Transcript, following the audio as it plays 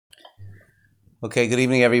Okay, good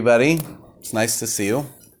evening, everybody. It's nice to see you.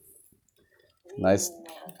 Nice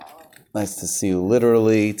to see you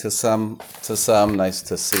literally to some. Nice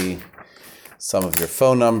to see some of your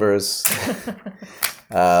phone numbers.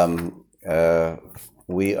 We're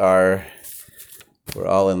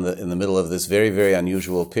all in the middle of this very, very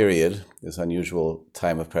unusual period, this unusual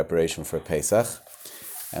time of preparation for Pesach,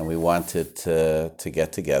 and we wanted to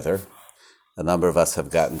get together. A number of us have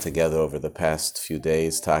gotten together over the past few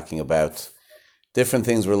days talking about different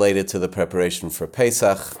things related to the preparation for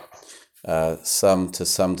Pesach, some to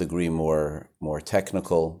some degree more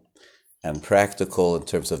technical and practical in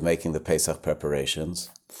terms of making the Pesach preparations,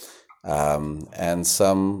 and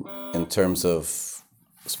some in terms of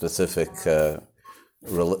specific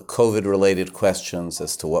COVID-related questions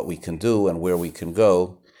as to what we can do and where we can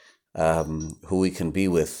go, who we can be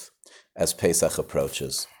with as Pesach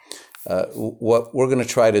approaches. What we're going to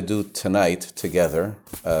try to do tonight together,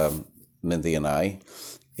 Mindy and I,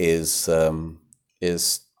 is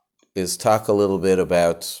talk a little bit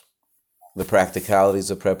about the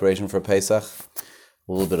practicalities of preparation for Pesach,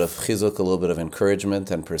 a little bit of chizuk, a little bit of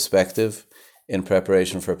encouragement and perspective in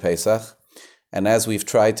preparation for Pesach, and as we've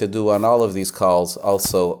tried to do on all of these calls,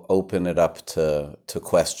 also open it up to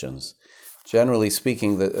questions. Generally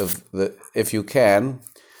speaking, if you can,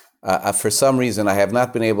 for some reason I have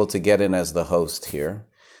not been able to get in as the host here,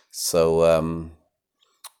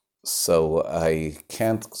 so I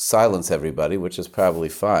can't silence everybody, which is probably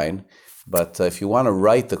fine. But if you want to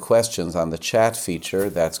write the questions on the chat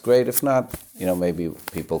feature, that's great. If not, maybe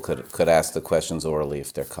people could ask the questions orally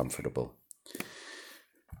if they're comfortable.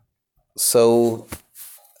 So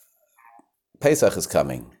Pesach is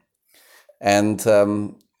coming, and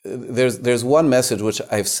there's one message which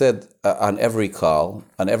I've said on every call,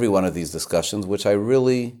 on every one of these discussions, which I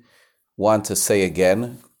really want to say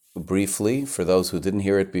again briefly for those who didn't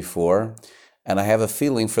hear it before, and I have a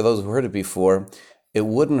feeling for those who heard it before, it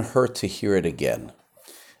wouldn't hurt to hear it again.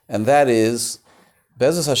 And that is,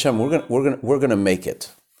 Be'ezus Hashem, we're gonna make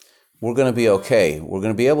it. We're gonna be okay. We're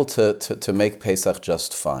gonna be able to make Pesach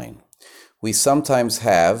just fine. We sometimes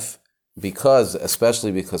have,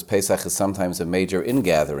 especially because Pesach is sometimes a major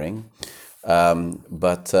ingathering,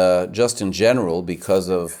 but just in general, because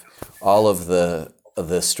of all of the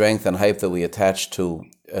strength and hype that we attach to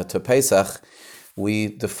Pesach, we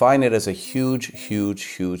define it as a huge, huge,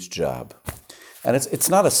 huge job. And it's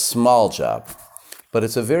not a small job, but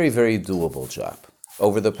it's a very, very doable job.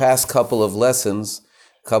 Over the past couple of lessons,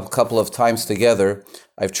 couple of times together,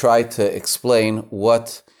 I've tried to explain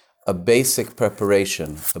what a basic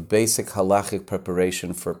preparation, a basic halachic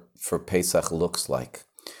preparation for Pesach looks like.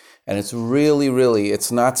 And it's really, really,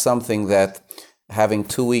 it's not something that having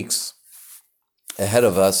 2 weeks ahead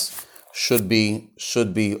of us should be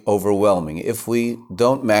overwhelming. If we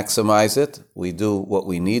don't maximize it, we do what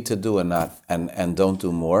we need to do and don't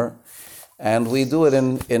do more, and we do it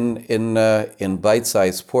in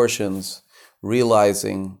bite-sized portions,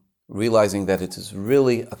 realizing that it is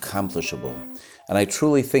really accomplishable, and I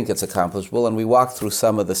truly think it's accomplishable. And we walked through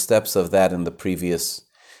some of the steps of that in the previous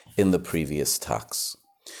talks.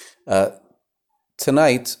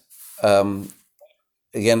 Tonight.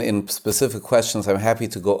 Again, in specific questions, I'm happy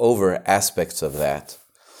to go over aspects of that.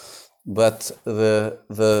 But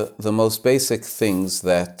the most basic things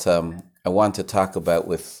that I want to talk about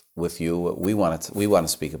with you, we want to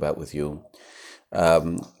speak about with you,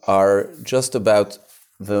 are just about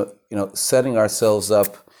setting ourselves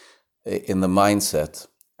up in the mindset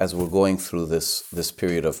as we're going through this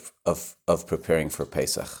period of preparing for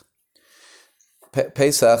Pesach.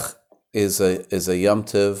 Pesach is a Yom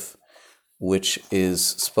Tov which is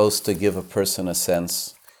supposed to give a person a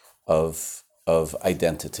sense of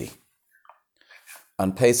identity.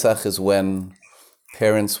 On Pesach is when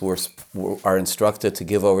parents are instructed to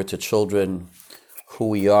give over to children who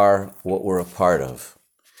we are, what we're a part of,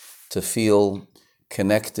 to feel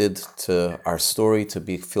connected to our story,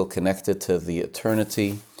 feel connected to the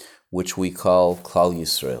eternity, which we call Klal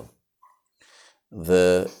Yisrael.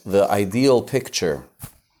 The ideal picture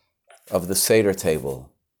of the Seder table,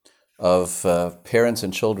 of parents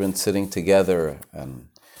and children sitting together and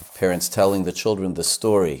parents telling the children the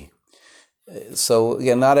story. So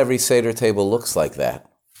again, not every Seder table looks like that.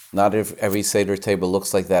 Not every Seder table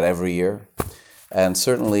looks like that every year. And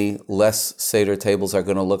certainly less Seder tables are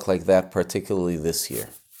going to look like that, particularly this year.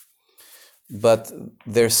 But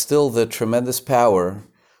there's still the tremendous power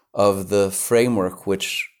of the framework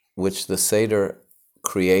which the Seder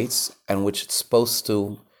creates and which it's supposed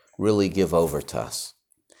to really give over to us.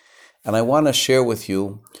 And I want to share with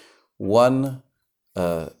you one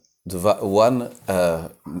word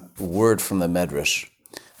from the Medrash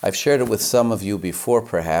I've shared it with some of you before,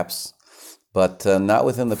 perhaps, but not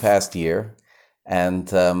within the past year. And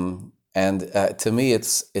to me,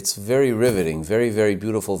 it's very riveting, very, very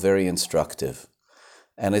beautiful, very instructive.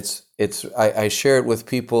 And I share it with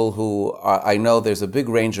people who I know there's a big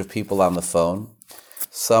range of people on the phone.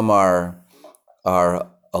 Some are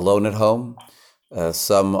alone at home.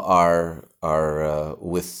 Some are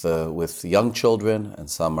with young children, and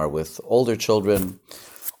some are with older children.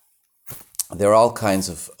 There are all kinds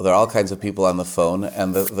of people on the phone,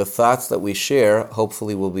 and the thoughts that we share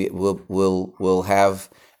hopefully will have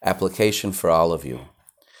application for all of you.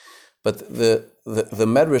 But the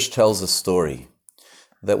Medrash tells a story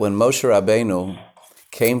that when Moshe Rabbeinu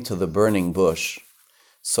came to the burning bush,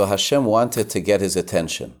 so Hashem wanted to get his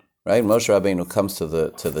attention. Right? Moshe Rabbeinu comes to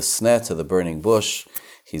the sneh, to the burning bush.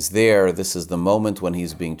 He's there. This is the moment when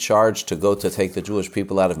he's being charged to go to take the Jewish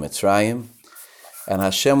people out of Mitzrayim. And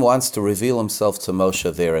Hashem wants to reveal himself to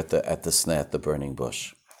Moshe there at the sneh, at the burning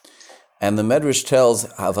bush. And the Medrash tells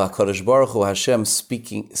of HaKadosh Baruch Hu, Hashem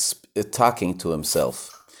talking to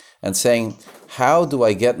himself and saying, how do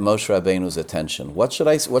I get Moshe Rabbeinu's attention? What should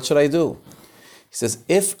I do? He says,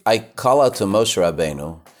 if I call out to Moshe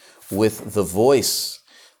Rabbeinu with the voice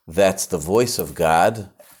that's the voice of God,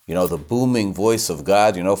 the booming voice of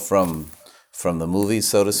God, from the movies,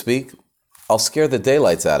 so to speak, I'll scare the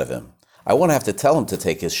daylights out of him. I won't have to tell him to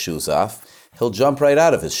take his shoes off. He'll jump right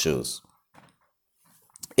out of his shoes.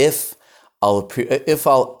 If I'll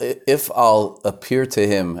appear to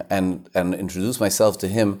him and introduce myself to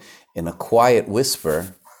him in a quiet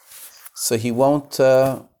whisper, so he won't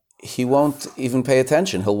even pay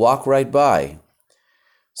attention. He'll walk right by.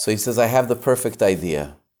 So he says, I have the perfect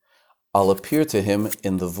idea. I'll appear to him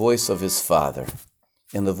in the voice of his father,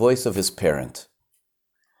 in the voice of his parent.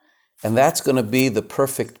 And that's going to be the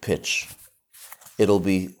perfect pitch. It'll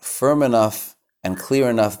be firm enough and clear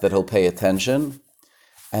enough that he'll pay attention,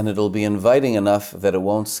 and it'll be inviting enough that it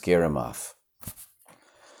won't scare him off.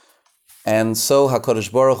 And so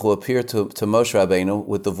HaKadosh Baruch Hu appeared to Moshe Rabbeinu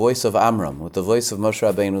with the voice of Amram, with the voice of Moshe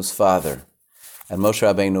Rabbeinu's father. And Moshe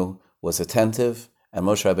Rabbeinu was attentive, and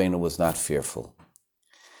Moshe Rabbeinu was not fearful.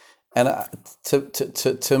 And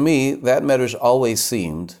to me, that Medrash always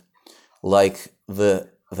seemed like the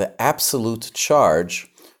absolute charge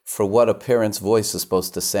for what a parent's voice is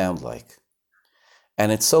supposed to sound like.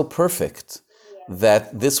 And it's so perfect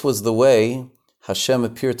that this was the way Hashem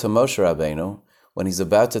appeared to Moshe Rabbeinu when he's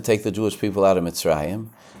about to take the Jewish people out of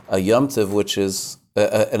Mitzrayim, a Yom Tov, which is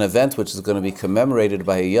an event which is going to be commemorated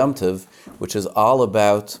by a Yom Tov, which is all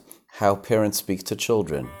about how parents speak to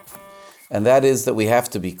children. And that is that we have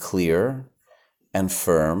to be clear and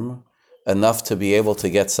firm enough to be able to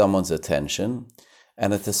get someone's attention,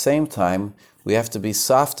 and at the same time, we have to be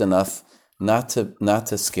soft enough not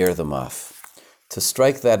to scare them off, to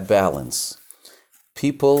strike that balance.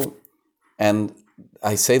 People, and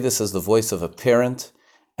I say this as the voice of a parent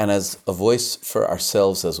and as a voice for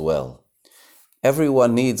ourselves as well.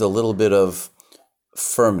 Everyone needs a little bit of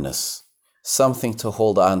firmness, something to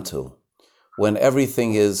hold on to, when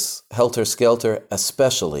everything is helter-skelter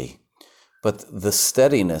especially, but the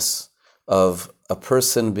steadiness of a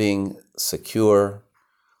person being secure,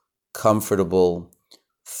 comfortable,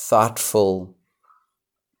 thoughtful,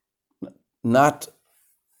 not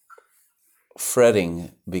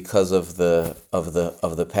fretting because of the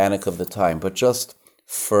panic of the time, but just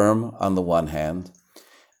firm on the one hand,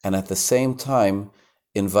 and at the same time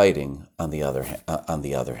inviting on the other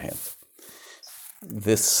hand.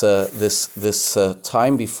 This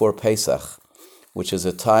time before Pesach, which is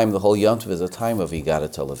a time, the whole Yom Tov is a time of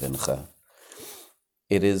Yigarat Levincha.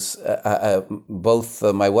 It is both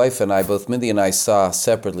my wife and I, both Mindy and I, saw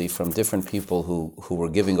separately from different people who were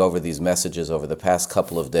giving over these messages over the past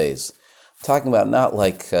couple of days. I'm talking about not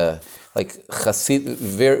like Chassid,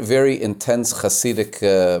 very, very intense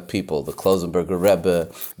Hasidic people, the Klosenberger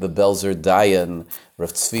Rebbe, the Belzer Dayan,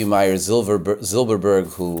 Rav Tzvi Meyer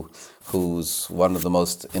Zilberberg, who's one of the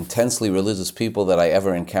most intensely religious people that I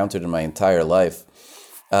ever encountered in my entire life.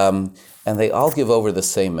 And they all give over the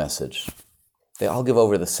same message. And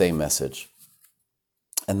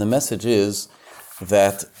the message is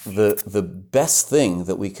that the best thing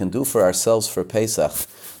that we can do for ourselves for Pesach,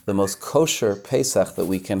 the most kosher Pesach that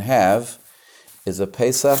we can have, is a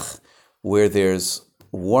Pesach where there's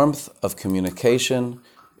warmth of communication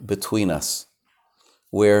between us,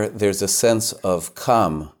 where there's a sense of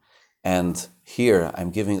calm, and here I'm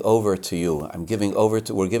giving over to you, we're giving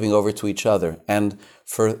over to each other. And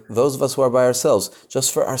for those of us who are by ourselves,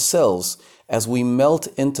 just for ourselves, as we melt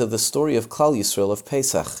into the story of Klal Yisrael of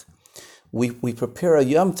Pesach, we prepare a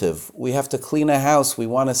Yom Tov. We have to clean a house. We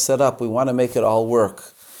want to set up. We want to make it all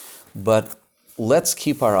work. but let's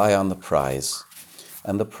keep our eye on the prize.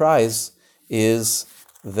 And the prize is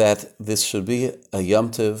that this should be a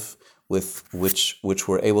Yom Tov with which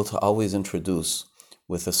we're able to always introduce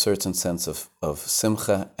with a certain sense of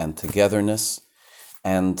simcha and togetherness.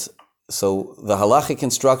 And so the halachic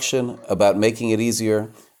instruction about making it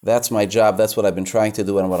easier, that's my job, that's what I've been trying to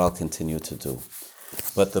do and what I'll continue to do.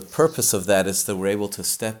 But the purpose of that is that we're able to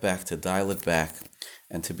step back, to dial it back,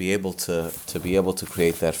 and to be able to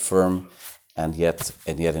create that firm and yet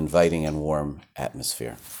inviting and warm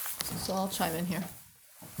atmosphere. So I'll chime in here.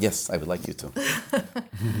 Yes, I would like you to.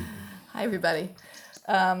 Hi, everybody.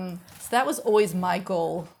 So that was always my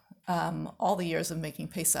goal all the years of making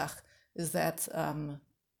Pesach, is that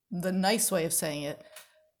the nice way of saying it,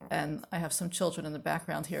 and I have some children in the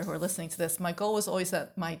background here who are listening to this, my goal was always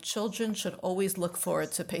that my children should always look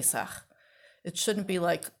forward to Pesach. It shouldn't be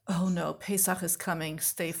like, oh no, Pesach is coming,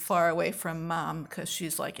 stay far away from mom because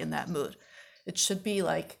she's like in that mood. It should be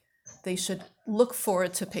like they should look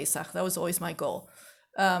forward to Pesach. That was always my goal.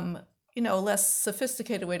 Less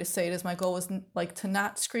sophisticated way to say it is my goal was like to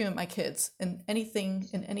not scream at my kids in anything,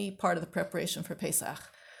 in any part of the preparation for Pesach.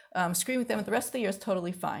 Screaming at them the rest of the year is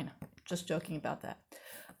totally fine. Just joking about that.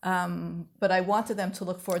 But I wanted them to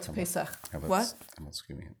look forward to Pesach. What? I'm not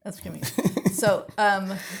screaming. That's screaming. So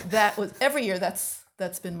that was every year. That's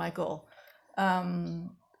been my goal.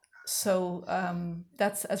 That's,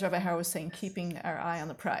 as Rabbi Hauer was saying, keeping our eye on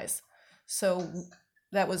the prize. So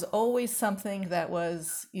that was always something that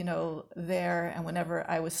was, there. And whenever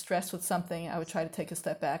I was stressed with something, I would try to take a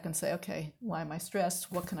step back and say, okay, why am I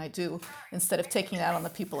stressed? What can I do? Instead of taking it out on the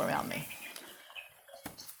people around me.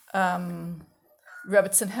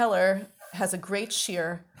 Rebbetzin Heller has a great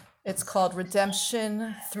shir. It's called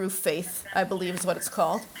Redemption Through Faith, I believe is what it's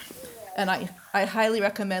called. And I highly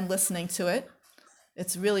recommend listening to it.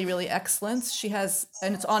 It's really, really excellent.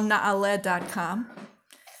 And it's on naaleh.com.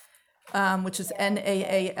 Which is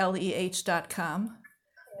NAALEH.com.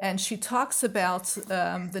 And she talks about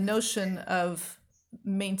the notion of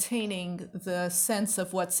maintaining the sense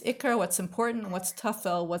of what's ikar, what's important, what's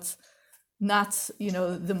tafel, what's not,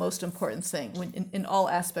 the most important thing in all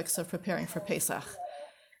aspects of preparing for Pesach.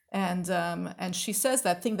 And she says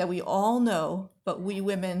that thing that we all know, but we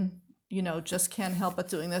women, just can't help but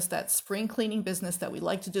doing this, that spring cleaning business that we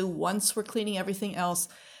like to do once we're cleaning everything else,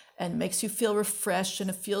 and makes you feel refreshed, and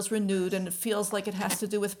it feels renewed, and it feels like it has to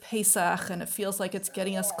do with Pesach, and it feels like it's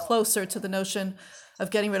getting us closer to the notion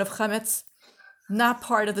of getting rid of chametz. Not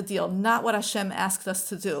part of the deal, not what Hashem asked us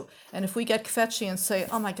to do. And if we get kvetchy and say,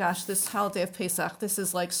 oh my gosh, this holiday of Pesach, this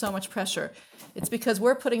is like so much pressure, it's because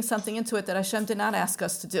we're putting something into it that Hashem did not ask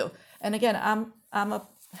us to do. And again, I'm a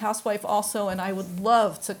housewife also, and I would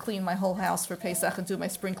love to clean my whole house for Pesach and do my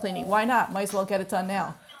spring cleaning. Why not? Might as well get it done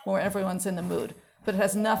now, where everyone's in the mood. But it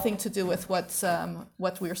has nothing to do with what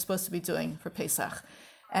we are supposed to be doing for Pesach.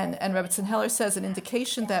 And Rebbetzin Heller says an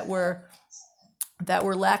indication that we're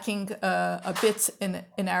lacking a bit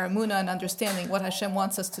in our emunah and understanding what Hashem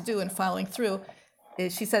wants us to do and following through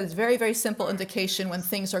is, she said, it's very, very simple indication when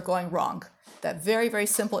things are going wrong. That very, very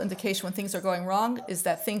simple indication when things are going wrong is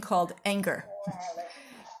that thing called anger.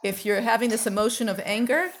 If you're having this emotion of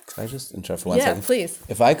anger... Can I just interrupt for 1 second? Yeah, please.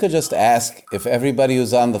 If I could just ask if everybody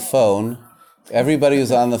who's on the phone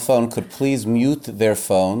could please mute their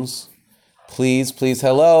phones. Please,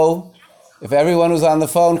 hello? If everyone who's on the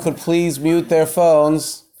phone could please mute their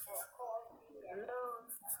phones.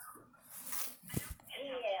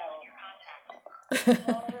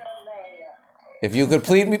 If you could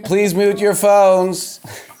please mute your phones.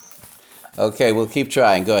 Okay, we'll keep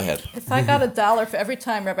trying. Go ahead. If I got $1 for every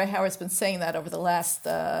time Rabbi Howard's been saying that over the last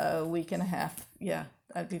week and a half, yeah,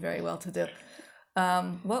 I'd be very well to do.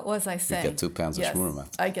 What was I saying? You get 2 pounds of shmurma.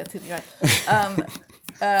 I get to,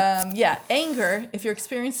 right. Anger, if you're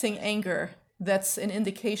experiencing anger, that's an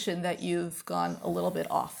indication that you've gone a little bit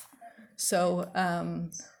off. So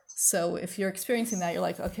if you're experiencing that, you're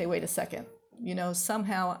like, okay, wait a second.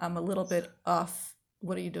 Somehow I'm a little bit off.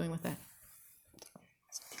 What are you doing with that?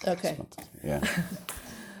 Okay. Yeah.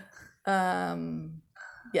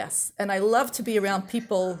 Yes. And I love to be around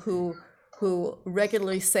people who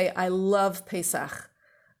regularly say, I love Pesach.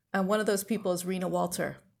 And one of those people is Rena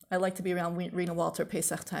Walter. I like to be around Rena Walter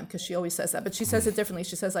Pesach time because she always says that. But she says it differently.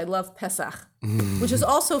 She says, I love Pesach, which is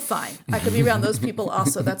also fine. I could be around those people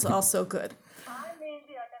also. That's also good.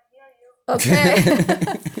 Okay.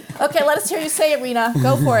 Okay, let us hear you say it, Rena.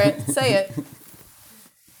 Go for it. Say it.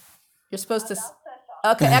 You're supposed to...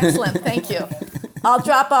 Okay, excellent. Thank you. I'll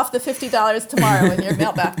drop off the $50 tomorrow in your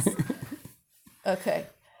mailbox. Okay.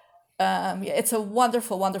 it's a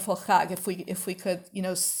wonderful, wonderful chag if we could,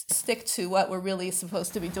 stick to what we're really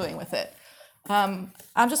supposed to be doing with it. I'm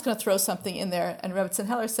just going to throw something in there, and Rebbetzin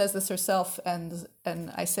Heller says this herself, and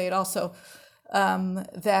I say it also,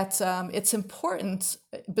 that it's important,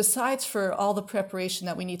 besides for all the preparation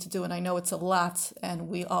that we need to do, and I know it's a lot, and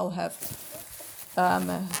we all have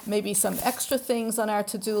maybe some extra things on our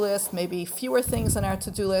to-do list, maybe fewer things on our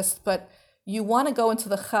to-do list, but you want to go into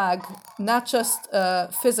the Chag not just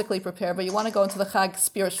physically prepared, but you want to go into the Chag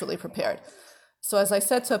spiritually prepared. So as I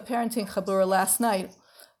said to a parenting chabura last night,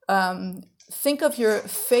 think of your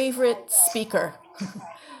favorite speaker,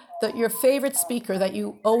 your favorite speaker that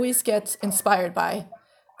you always get inspired by,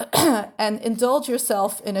 and indulge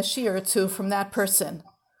yourself in a shiur or two from that person,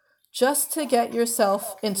 just to get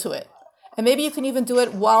yourself into it. And maybe you can even do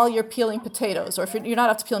it while you're peeling potatoes, or if you're not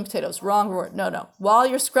up to peeling potatoes, wrong word, no, while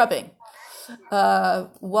you're scrubbing. Or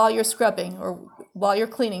while you're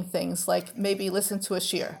cleaning things, like maybe listen to a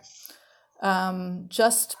shiur.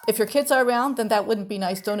 Just if your kids are around, then that wouldn't be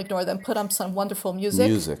nice. Don't ignore them. Put on some wonderful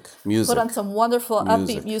music. Put on some wonderful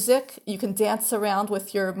upbeat music. You can dance around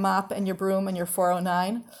with your mop and your broom and your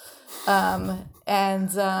 409.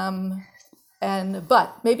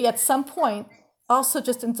 But maybe at some point, also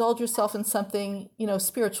just indulge yourself in something,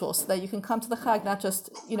 spiritual, so that you can come to the Chag not just,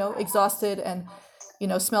 exhausted and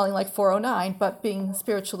smelling like 409, but being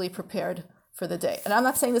spiritually prepared for the day. And I'm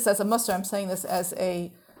not saying this as a muster, I'm saying this as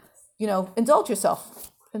a, indulge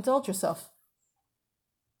yourself. Indulge yourself.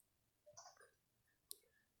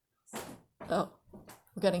 Oh,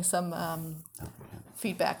 we're getting some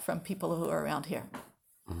feedback from people who are around here.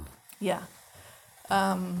 Yeah.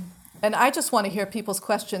 And I just want to hear people's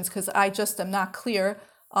questions, because I just am not clear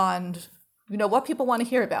on, what people want to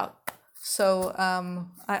hear about. So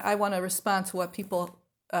I want to respond to what people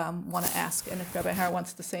want to ask, and if Rabbi Har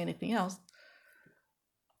wants to say anything else.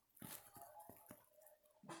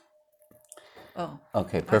 Oh.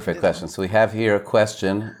 Okay, perfect question. So we have here a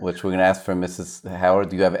question, which we're going to ask from Mrs. Howard.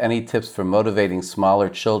 Do you have any tips for motivating smaller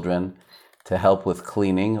children to help with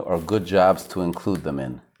cleaning, or good jobs to include them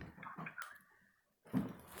in?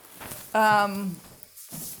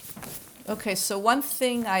 Okay, so one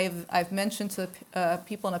thing I've mentioned to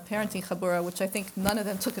people in a parenting chabura, which I think none of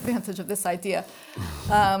them took advantage of this idea,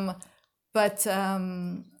 but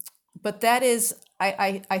that is,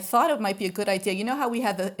 I thought it might be a good idea. You know how we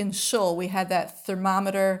had in Shul, we had that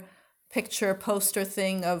thermometer picture poster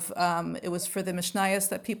thing of, it was for the Mishnayos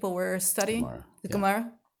that people were studying,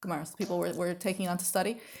 Gemara, so people were taking on to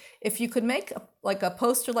study. If you could make a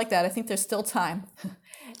poster like that, I think there's still time.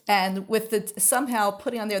 And with somehow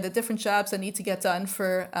putting on there the different jobs that need to get done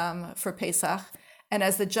for Pesach. And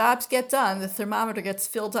as the jobs get done, the thermometer gets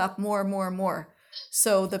filled up more and more and more.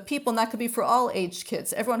 So the people, and that could be for all aged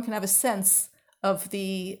kids, everyone can have a sense of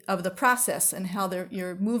the process and how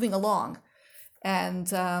you're moving along. And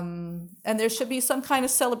there should be some kind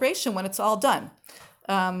of celebration when it's all done.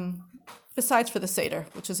 Besides for the Seder,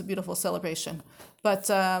 which is a beautiful celebration. But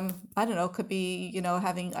I don't know, it could be,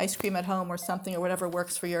 having ice cream at home or something, or whatever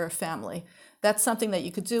works for your family. That's something that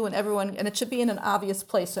you could do, and it should be in an obvious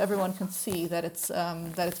place so everyone can see that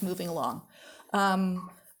it's moving along.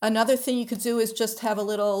 Another thing you could do is just have a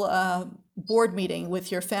little board meeting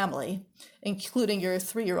with your family, including your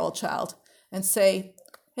 3-year-old child, and say,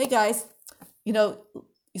 hey guys, you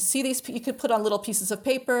see these, you could put on little pieces of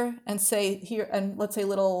paper and say here, and let's say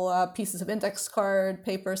little pieces of index card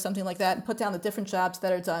paper, something like that, and put down the different jobs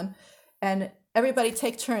that are done. And everybody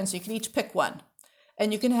take turns. You can each pick one.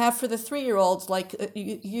 And you can have for the 3-year-olds, like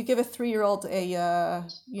you give a 3-year-old a,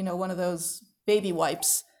 one of those baby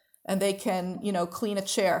wipes, and they can, clean a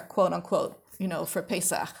chair, quote unquote, for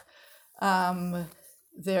Pesach.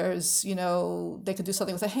 There's, they could do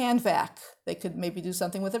something with a hand vac. They could maybe do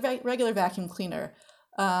something with a regular vacuum cleaner.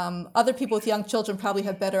 Other people with young children probably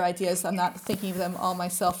have better ideas. I'm not thinking of them all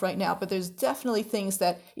myself right now, but there's definitely things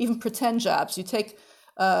that even pretend jobs. You take,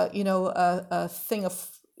 a thing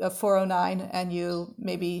of 409, and you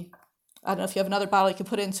maybe, I don't know if you have another bottle you can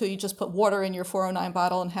put it into. You just put water in your 409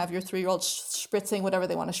 bottle and have your 3-year-old spritzing whatever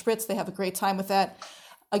they want to spritz. They have a great time with that.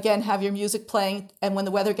 Again, have your music playing, and when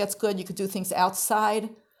the weather gets good, you could do things outside.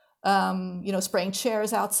 Spraying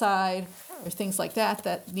chairs outside or things like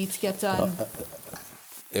that need to get done.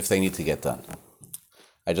 If they need to get done.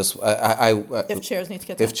 If chairs need to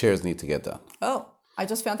get done. If chairs need to get done. Oh, I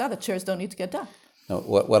just found out that chairs don't need to get done. No,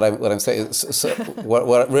 what I'm saying is,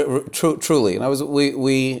 truly, and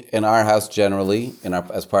we in our house generally,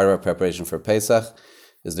 as part of our preparation for Pesach,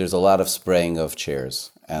 is there's a lot of spraying of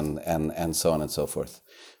chairs and so on and so forth.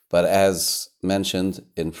 But as mentioned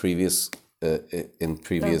in previous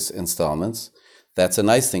installments, That's a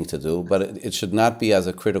nice thing to do, but it should not be as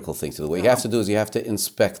a critical thing to do. What you have to do is you have to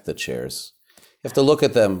inspect the chairs. You have to look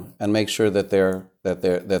at them and make sure that they're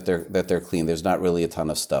clean. There's not really a ton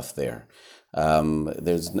of stuff there. You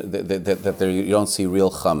don't see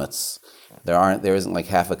real chametz. There isn't like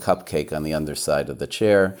half a cupcake on the underside of the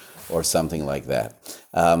chair or something like that.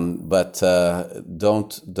 But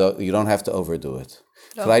you don't have to overdo it.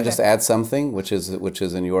 Could I just add something which is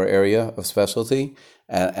in your area of specialty,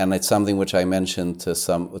 and it's something which I mentioned to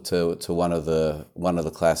one of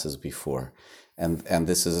the classes before, and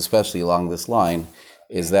this is especially along this line,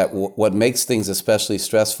 is that what makes things especially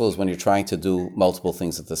stressful is when you're trying to do multiple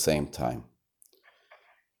things at the same time.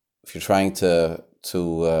 If you're trying to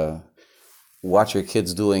watch your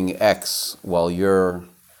kids doing X while you're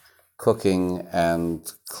cooking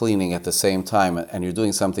and cleaning at the same time, and you're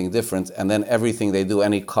doing something different, and then everything they do,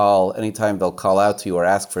 anytime they'll call out to you or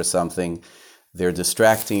ask for something, they're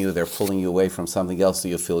distracting you, they're pulling you away from something else that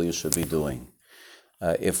you feel you should be doing.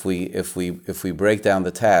 If we break down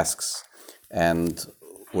the tasks and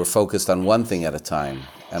we're focused on one thing at a time,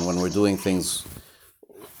 and when we're doing things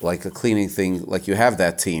like a cleaning thing, like you have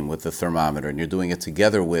that team with the thermometer, and you're doing it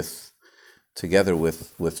together with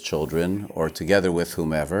children or together with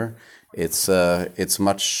whomever, it's a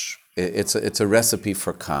recipe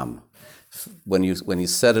for calm. When you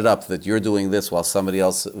set it up that you're doing this while somebody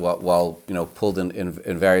else while pulled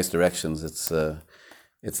in various directions, it's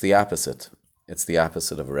the opposite. It's the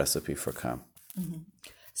opposite of a recipe for calm. Mm-hmm.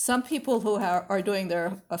 Some people who are doing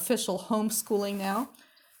their official homeschooling now,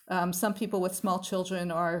 some people with small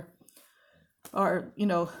children are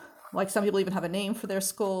like some people even have a name for their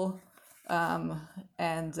school,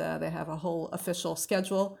 and they have a whole official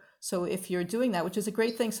schedule. So if you're doing that, which is a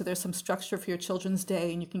great thing, so there's some structure for your children's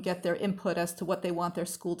day, and you can get their input as to what they want their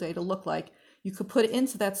school day to look like. You could put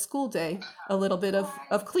into that school day a little bit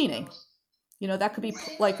of cleaning. That could be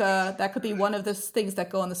that could be one of the things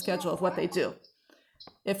that go on the schedule of what they do.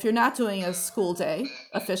 If you're not doing a school day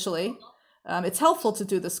officially, it's helpful to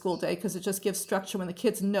do the school day because it just gives structure. When the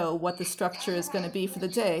kids know what the structure is going to be for the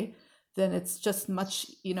day, then it's just much,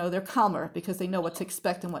 they're calmer because they know what to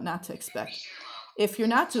expect and what not to expect. If you're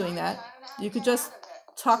not doing that, you could just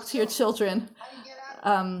talk to your children.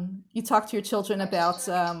 You talk to your children about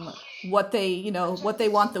what they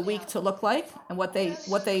want the week to look like and what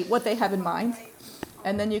they have in mind,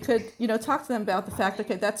 and then you could talk to them about the fact,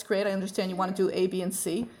 okay, that's great. I understand you want to do A, B, and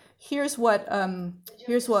C. Here's what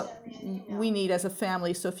we need as a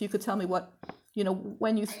family. So if you could tell me what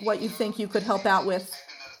you think you could help out with,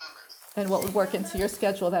 and what would work into your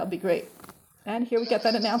schedule, that would be great. And here we get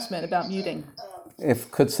that announcement about muting.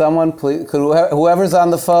 Could someone please, whoever's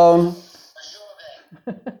on the phone,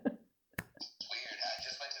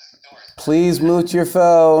 please mute your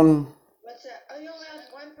phone. What's that? Oh, you only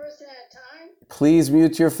have one person at a time? Please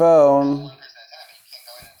mute your phone.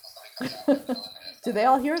 Do they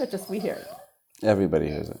all hear it or just we hear it? Everybody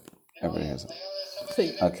hears it. Everybody hears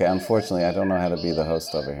it. Okay, unfortunately, I don't know how to be the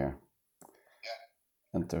host over here.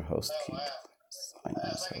 Enter host key. Sign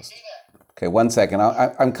as host. Okay, 1 second.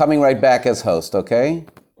 I'm coming right back as host, okay?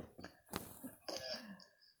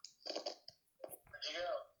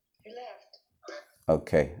 He left.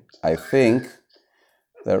 Okay, I think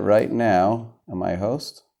that right now, am I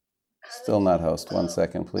host? Still not host. 1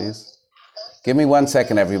 second, please. Give me 1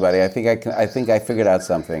 second, everybody. I think I figured out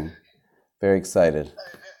something. Very excited.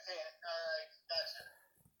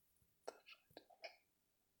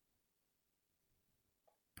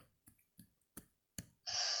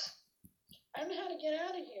 I don't know how to get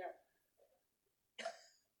out of here.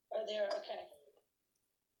 Oh, there. Okay.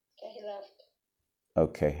 Okay, he left.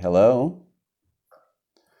 Okay, hello?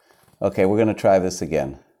 Okay, we're going to try this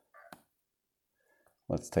again.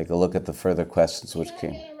 Let's take a look at the further questions which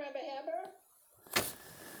came. Can I get Rabbi Heber?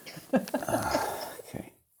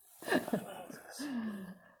 Okay.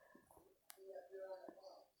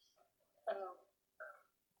 Oh.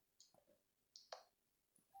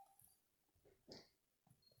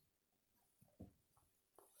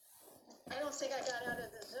 I don't think I got out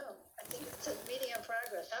of the Zoom. I think it says meeting in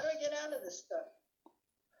progress. How do I get out of this stuff?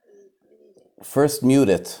 First mute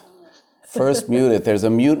it. First mute it. There's a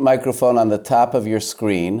mute microphone on the top of your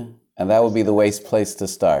screen, and that would be the place to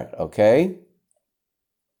start, okay?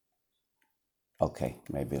 Okay,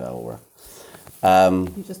 maybe that'll work.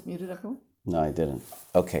 You just muted everyone? No, I didn't.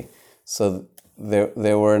 Okay, so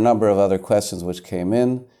there were a number of other questions which came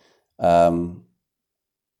in.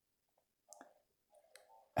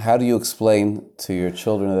 How do you explain to your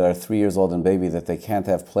children that are 3 years old and baby that they can't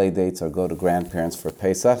have play dates or go to grandparents for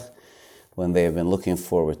Pesach when they have been looking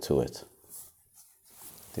forward to it?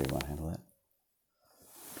 Do you want to handle that?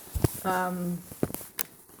 How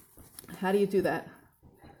do you do that?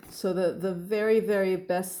 So the very, very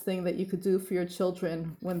best thing that you could do for your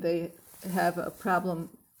children when they have a problem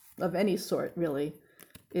of any sort, really,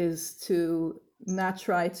 is to not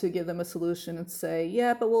try to give them a solution and say,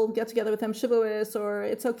 yeah, but we'll get together with them Shavuos, or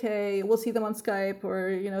it's okay, we'll see them on Skype or,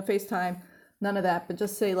 FaceTime. None of that, but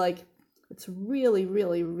just say, like, it's really,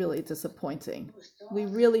 really, really disappointing. We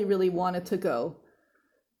really, really wanted to go,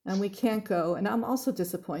 and we can't go, and I'm also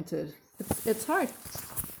disappointed. It's hard.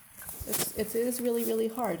 It is really, really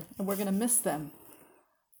hard, and we're going to miss them.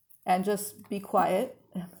 And just be quiet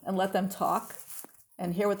and let them talk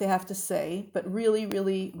and hear what they have to say, but really,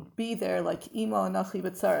 really be there, like Imo Anachi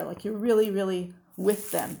B'tzara, like you're really, really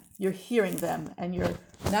with them. You're hearing them, and you're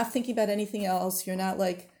not thinking about anything else. You're not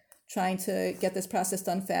like trying to get this process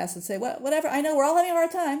done fast and say, whatever, I know we're all having a hard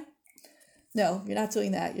time. No, you're not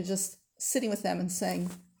doing that. You're just sitting with them and saying,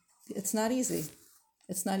 it's not easy.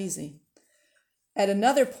 It's not easy. At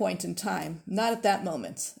another point in time, not at that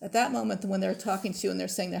moment when they're talking to you and they're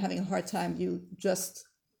saying they're having a hard time,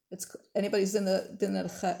 it's anybody who's in the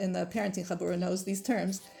parenting chabura knows these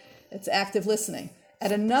terms. It's active listening.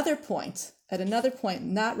 At another point,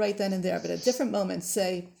 not right then and there, but at a different moment,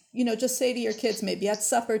 just say to your kids, maybe at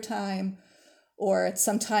supper time or at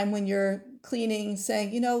some time when you're cleaning,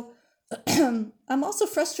 saying, I'm also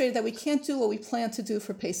frustrated that we can't do what we plan to do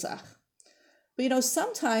for Pesach. But,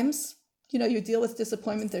 sometimes, you deal with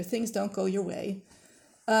disappointment, things don't go your way.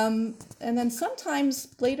 And then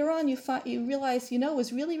sometimes later on you realize, it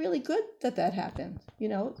was really, really good that happened.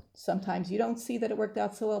 Sometimes you don't see that it worked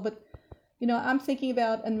out so well, but, I'm thinking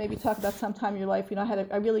about, and maybe talk about sometime in your life,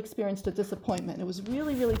 I really experienced a disappointment. It was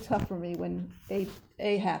really, really tough for me when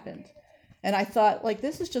A happened. And I thought, like,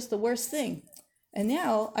 this is just the worst thing. And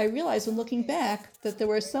now I realize when looking back that there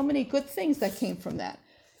were so many good things that came from that.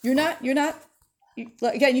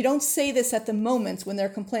 Again, you don't say this at the moment when they're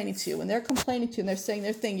complaining to you. When they're complaining to you and they're saying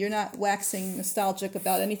their thing, you're not waxing nostalgic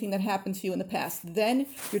about anything that happened to you in the past. Then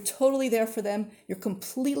you're totally there for them. You're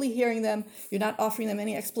completely hearing them. You're not offering them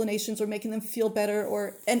any explanations or making them feel better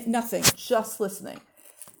and nothing, just listening.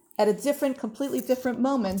 At a completely different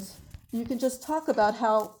moment, you can just talk about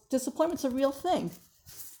how disappointment's a real thing.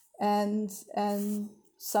 And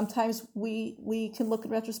sometimes we can look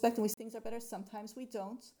in retrospect and we see things are better. Sometimes we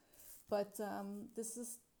don't. But this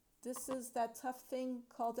is that tough thing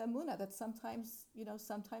called emunah. That sometimes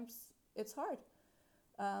it's hard.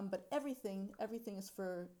 But everything is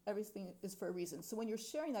for a reason. So when you're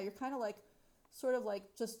sharing that, you're kind of sort of like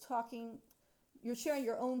just talking. You're sharing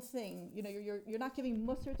your own thing. You're not giving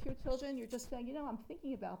mussar to your children. You're just saying, I'm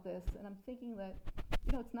thinking about this, and I'm thinking that,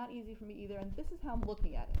 it's not easy for me either, and this is how I'm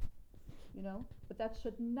looking at it. But that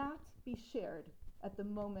should not be shared at the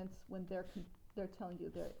moment when they're telling you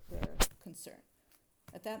their concern.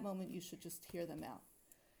 At that moment, you should just hear them out.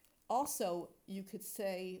 Also, you could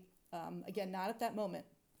say, again, not at that moment,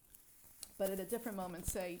 but at a different moment,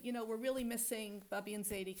 say, we're really missing Bubby and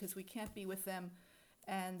Zadie because we can't be with them.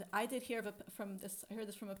 And I did hear I heard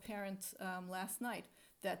this from a parent last night,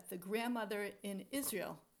 that the grandmother in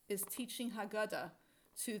Israel is teaching Haggadah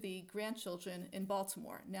to the grandchildren in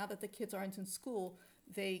Baltimore. Now that the kids aren't in school,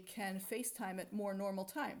 they can FaceTime at more normal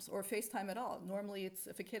times, or FaceTime at all. Normally,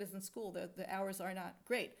 if a kid is in school, the hours are not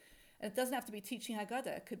great. And it doesn't have to be teaching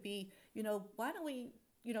Haggadah. It could be, why don't we,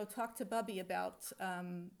 talk to Bubby about,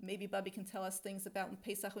 maybe Bubby can tell us things about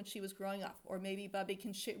Pesach when she was growing up, or maybe Bubby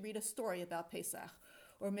can read a story about Pesach,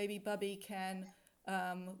 or maybe Bubby can,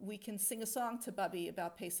 we can sing a song to Bubby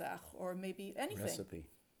about Pesach, or maybe anything.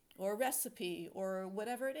 Or a recipe, or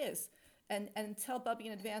whatever it is. And tell Bubby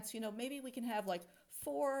in advance, maybe we can have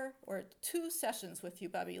 4 or 2 sessions with you,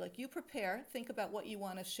 Bubby. You prepare, think about what you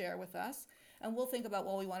want to share with us, and we'll think about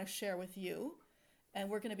what we want to share with you. And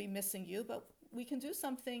we're going to be missing you, but we can do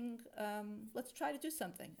something. Let's try to do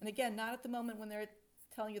something. And again, not at the moment when they're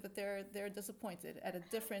telling you that they're disappointed. At a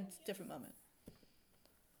different moment.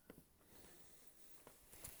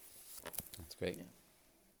 That's great. Yeah.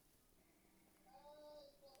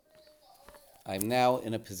 I'm now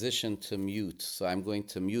in a position to mute, so I'm going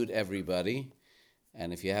to mute everybody.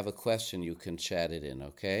 And if you have a question, you can chat it in,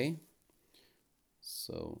 okay?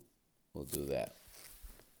 So we'll do that.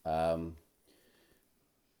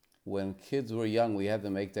 When kids were young, we had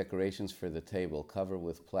them make decorations for the table, covered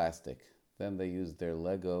with plastic. Then they used their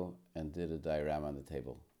Lego and did a diorama on the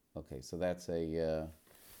table. Okay, so that's a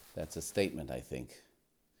statement, I think.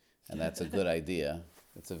 And that's a good idea.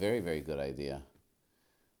 It's a very, very good idea.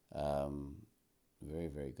 Very,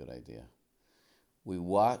 very good idea. We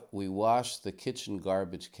wash the kitchen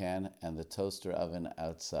garbage can and the toaster oven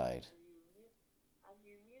outside.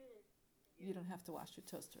 You don't have to wash your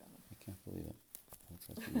toaster oven. I can't believe it. Looks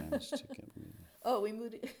like we managed to get muted. Oh, we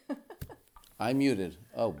moved it. I'm muted.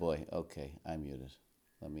 Oh boy. Okay, I'm muted.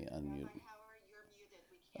 Let me unmute. Howard, you're muted.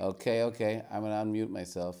 We can't. Okay. I'm gonna unmute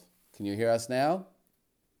myself. Can you hear us now?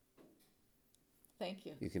 Thank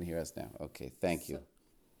you. You can hear us now. Okay. Thank you.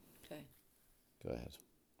 Okay. Go ahead.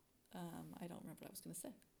 I don't remember what I was going to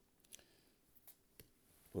say.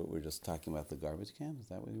 We're just talking about the garbage can. Is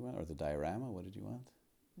that what you want, or the diorama? What did you want?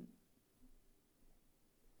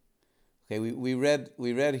 Okay.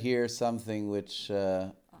 We read here something which.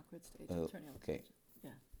 Awkward stage of turning over. Okay. the kitchen.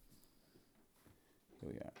 Yeah. Here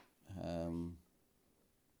we are.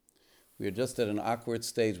 We are just at an awkward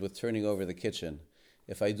stage with turning over the kitchen.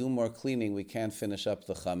 If I do more cleaning, we can't finish up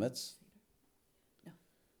the chametz. No.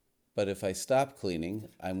 But if I stop cleaning,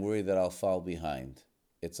 I'm worried that I'll fall behind.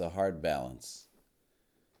 It's a hard balance.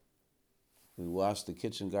 We wash the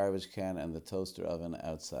kitchen garbage can and the toaster oven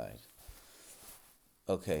outside.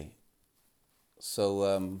 Okay.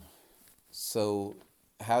 So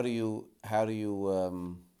how do you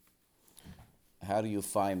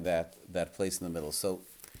find that place in the middle? So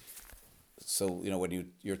when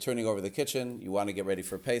you're turning over the kitchen, you want to get ready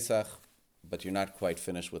for Pesach, but you're not quite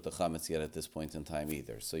finished with the chametz yet at this point in time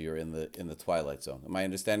either. So you're in the twilight zone. Am I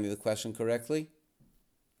understanding the question correctly?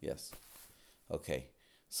 Yes. Okay.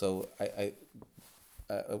 So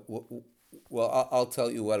I'll tell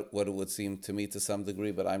you what it would seem to me to some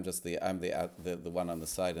degree, but I'm just the one on the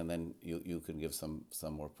side, and then you can give some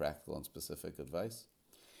more practical and specific advice.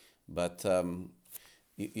 But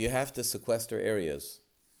you have to sequester areas.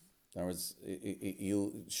 In other words,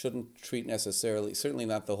 you shouldn't treat necessarily, certainly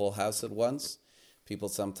not the whole house at once. People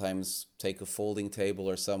sometimes take a folding table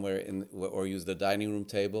or somewhere or use the dining room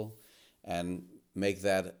table and make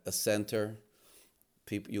that a center.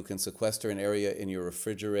 You can sequester an area in your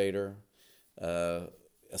refrigerator, a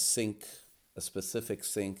sink, a specific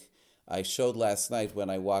sink. I showed last night when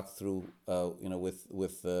I walked through,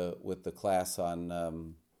 with the class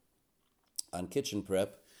on kitchen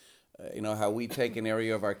prep. How we take an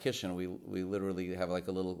area of our kitchen, we literally have like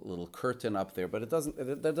a little curtain up there, but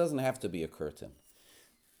there doesn't have to be a curtain.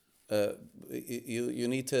 You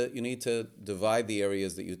need to divide the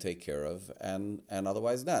areas that you take care of, and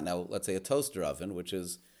otherwise not. Now, let's say a toaster oven, which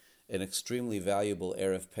is an extremely valuable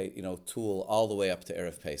tool all the way up to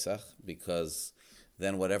Erev Pesach, because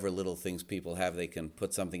then whatever little things people have, they can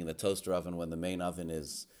put something in the toaster oven when the main oven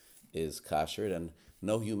is koshered, and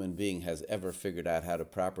no human being has ever figured out how to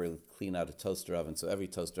properly clean out a toaster oven. So every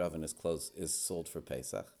toaster oven is sold for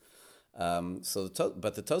Pesach. But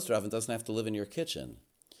the toaster oven doesn't have to live in your kitchen.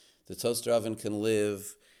 The toaster oven can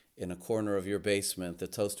live in a corner of your basement. The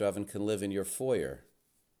toaster oven can live in your foyer.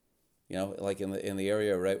 Like in the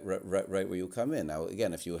area right where you come in. Now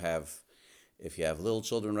again, if you have little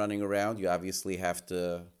children running around, you obviously have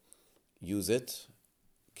to use it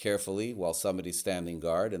carefully while somebody's standing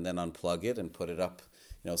guard, and then unplug it and put it up,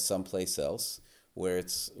 someplace else where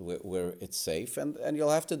it's safe, and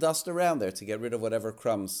you'll have to dust around there to get rid of whatever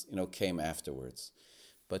crumbs came afterwards.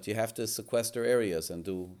 But you have to sequester areas and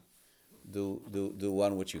do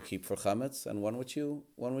one which you keep for chametz and one which you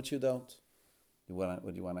don't.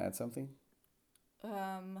 Would you want to add something?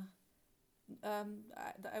 I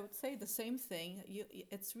would say the same thing.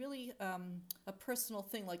 It's really a personal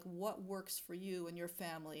thing, like what works for you and your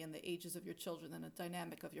family and the ages of your children and the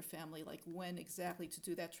dynamic of your family, like when exactly to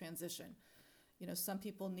do that transition. Some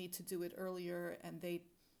people need to do it earlier, and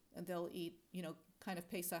they'll eat, kind of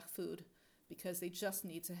Pesach food because they just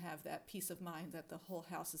need to have that peace of mind that the whole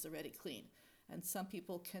house is already clean. And some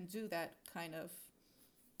people can do that kind of,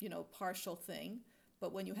 partial thing.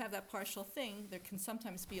 But when you have that partial thing, there can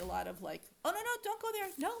sometimes be a lot of like, oh, no, don't go there.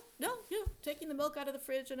 No, you're taking the milk out of the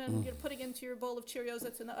fridge and then you're putting it into your bowl of Cheerios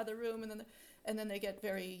that's in the other room. And then they get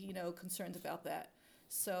very, concerned about that.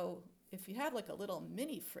 So if you have like a little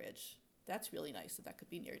mini fridge, that's really nice. That could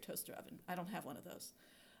be near your toaster oven. I don't have one of those.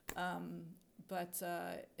 But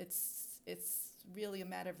it's really a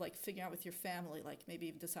matter of like figuring out with your family, like maybe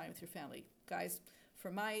even deciding with your family. Guys, for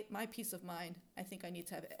my peace of mind, I think I need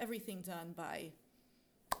to have everything done by,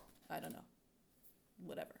 I don't know,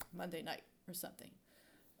 whatever, Monday night or something.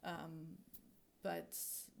 But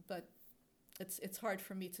it's hard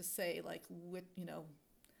for me to say like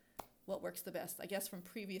what works the best. I guess from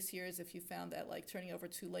previous years, if you found that like turning over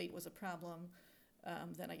too late was a problem,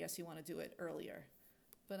 then I guess you want to do it earlier.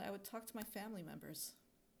 But I would talk to my family members.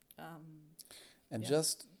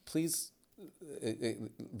 Just please,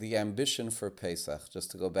 the ambition for Pesach, just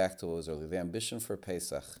to go back to what was earlier, the ambition for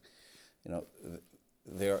Pesach,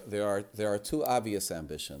 there are two obvious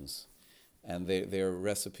ambitions, and they are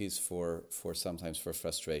recipes for sometimes for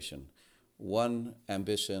frustration. One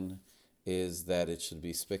ambition is that it should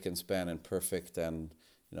be spick and span and perfect, and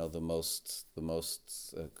the most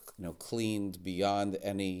cleaned beyond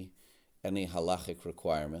any halachic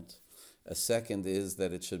requirement. A second is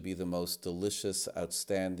that it should be the most delicious,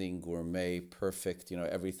 outstanding, gourmet, perfect.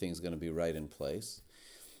 Everything's going to be right in place.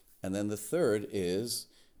 And then the third is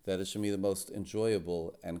that it should be the most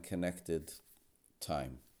enjoyable and connected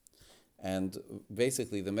time. And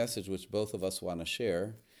basically, the message which both of us want to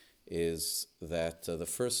share is that the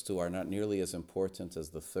first two are not nearly as important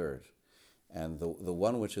as the third, and the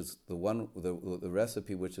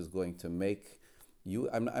recipe which is going to make you.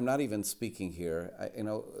 I'm not even speaking here.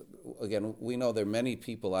 Again, we know there are many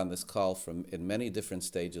people on this call in many different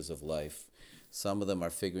stages of life. Some of them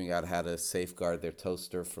are figuring out how to safeguard their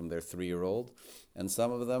toaster from their 3-year-old, and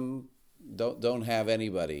some of them don't have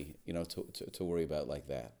anybody to worry about like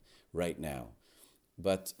that right now.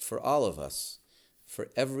 But for all of us, for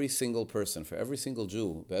every single person, for every single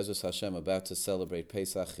Jew, Be'ezus Hashem, about to celebrate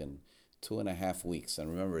Pesach in 2.5 weeks, and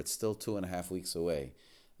remember, it's still 2.5 weeks away.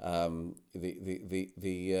 The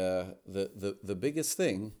biggest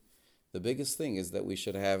thing is that we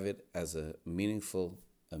should have it as a meaningful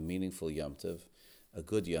Yom Tov, a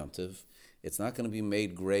good Yom Tov. It's not going to be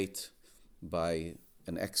made great by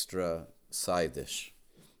an extra side dish.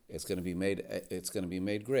 It's going to be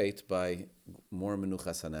made great by more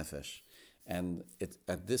menuchas hanefesh. And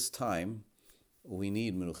at this time, we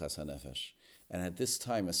need menuchas hanefesh. And at this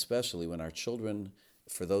time, especially when our children,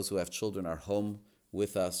 for those who have children, are home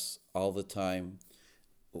with us all the time,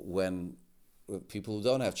 when people who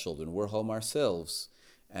don't have children, we're home ourselves,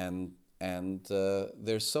 and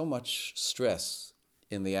there's so much stress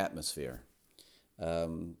in the atmosphere.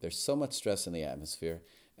 There's so much stress in the atmosphere,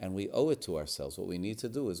 and we owe it to ourselves. What we need to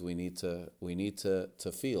do is we need to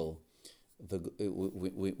feel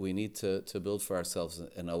we need to build for ourselves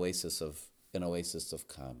an oasis of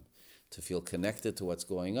calm, to feel connected to what's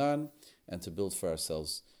going on, and to build for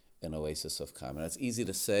ourselves an oasis of calm. And it's easy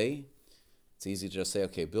to say. It's easy to just say,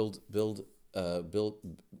 okay, build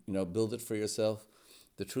it for yourself.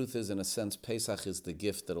 The truth is, in a sense, Pesach is the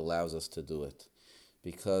gift that allows us to do it,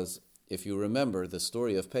 because if you remember, the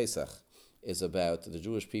story of Pesach is about the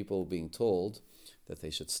Jewish people being told that they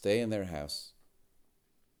should stay in their house,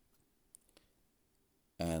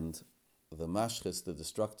 and the mashchis, the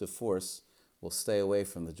destructive force, will stay away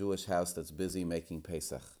from the Jewish house that's busy making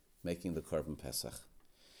Pesach, making the Korban Pesach.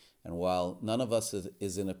 And while none of us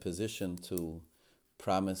is in a position to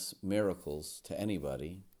promise miracles to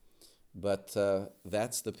anybody, but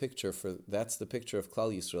that's the picture of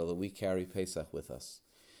Klal Yisrael, that we carry Pesach with us.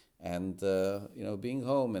 And being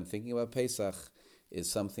home and thinking about Pesach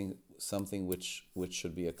is something which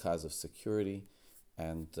should be a cause of security,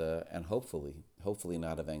 and hopefully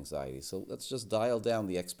not of anxiety. So let's just dial down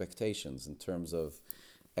the expectations in terms of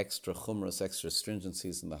extra chumras, extra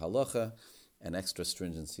stringencies in the halacha, and extra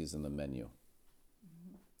stringencies in the menu.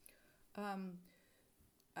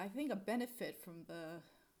 I think a benefit from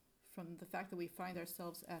the fact that we find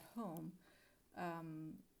ourselves at home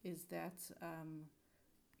is that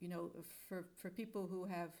for people who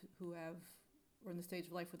have or in the stage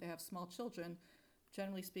of life where they have small children,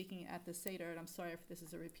 generally speaking, at the Seder, and I'm sorry if this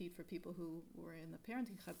is a repeat for people who are in the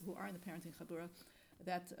parenting Chabura,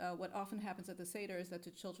 that what often happens at the Seder is that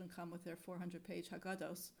the children come with their 400-page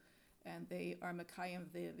Haggados, and they are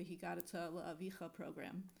Mekayim the V'higadata La'avicha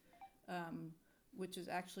program, which is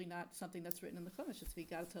actually not something that's written in the Chumash. It's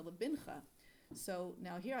V'higadata L'bincha. So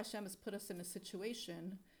now here Hashem has put us in a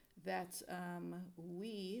situation that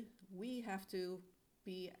we have to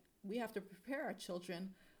prepare our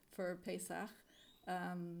children for Pesach,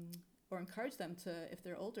 or encourage them to, if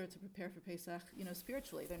they're older, to prepare for Pesach,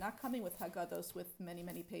 spiritually. They're not coming with Haggados with many,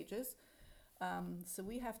 many pages. So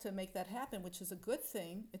we have to make that happen, which is a good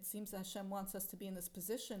thing. It seems that Hashem wants us to be in this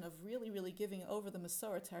position of really, really giving over the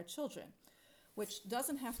Masorah to our children, which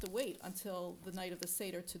doesn't have to wait until the night of the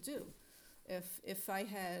Seder to do. If I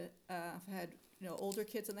had older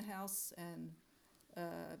kids in the house and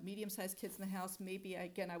medium-sized kids in the house, maybe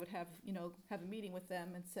I would have a meeting with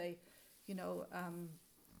them and say,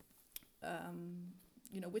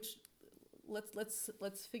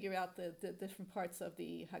 let's figure out the different parts of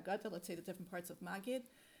the Haggadah, let's say the different parts of Magid,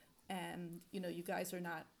 and you guys you're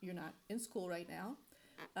not in school right now,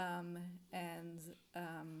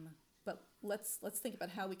 but let's think about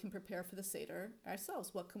how we can prepare for the Seder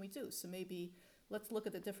ourselves. What can we do? So maybe let's look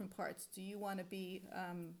at the different parts. Do you want to be,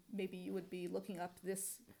 maybe you would be looking up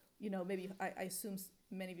this, maybe I assume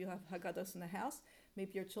many of you have Haggados in the house.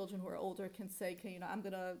 Maybe your children who are older can say, okay, I'm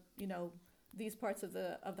going to, these parts of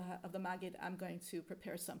the Magid I'm going to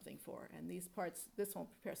prepare something for, and these parts this won't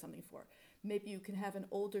prepare something for. Maybe you can have an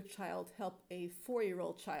older child help a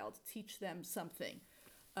 4-year-old child, teach them something,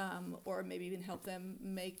 or maybe even help them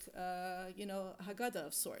make Haggadah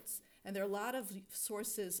of sorts. And there are a lot of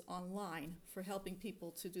sources online for helping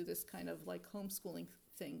people to do this kind of like homeschooling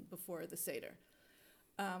thing before the Seder.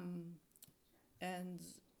 And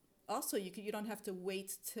also, you don't have to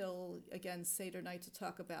wait till, again, Seder night to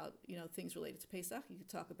talk about, things related to Pesach. You could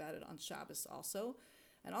talk about it on Shabbos also.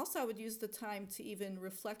 And also, I would use the time to even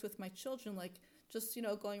reflect with my children, like just,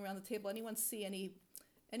 going around the table. Anyone see any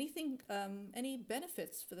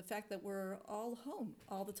benefits for the fact that we're all home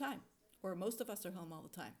all the time, or most of us are home all the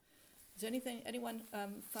time? Is anyone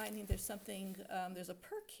finding there's a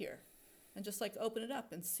perk here? And just like open it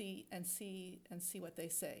up and see what they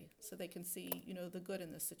say, so they can see the good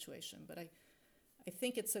in this situation. But I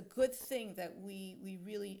think it's a good thing that we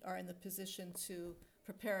really are in the position to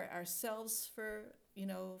prepare ourselves for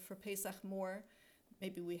Pesach more.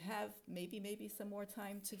 Maybe we have maybe some more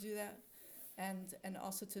time to do that, and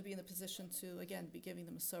also to be in the position to again be giving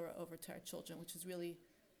the Masorah over to our children, which is really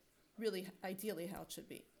ideally how it should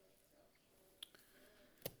be.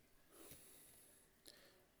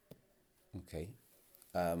 Okay.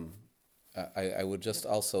 I would just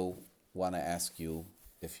also want to ask you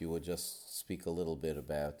if you would just speak a little bit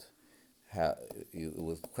about how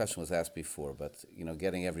the question was asked before, but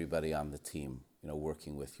getting everybody on the team,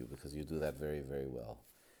 working with you, because you do that very, very well.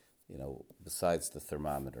 Besides the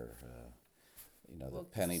thermometer, the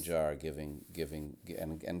penny jar, giving,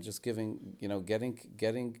 and just giving,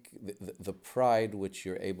 getting the pride which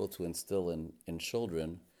you're able to instill in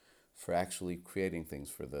children for actually creating things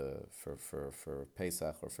for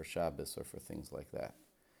Pesach or for Shabbos or for things like that.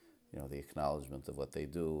 The acknowledgement of what they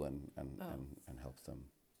do and help them.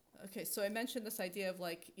 Okay, so I mentioned this idea of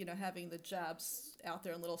having the jobs out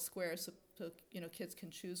there in little squares so kids can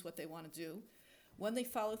choose what they want to do. When they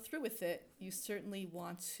follow through with it, you certainly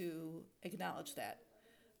want to acknowledge that.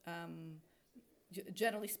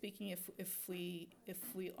 Generally speaking, if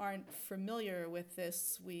we aren't familiar with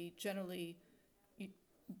this, we generally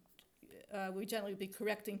be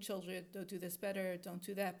correcting children. Don't do this better. Don't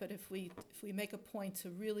do that. But if we make a point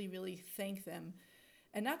to really, really thank them,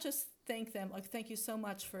 and not just thank them like thank you so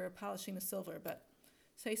much for polishing the silver, but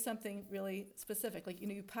say something really specific. Like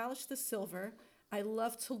you polish the silver. I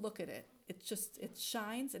love to look at it. It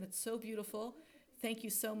shines and it's so beautiful. Thank you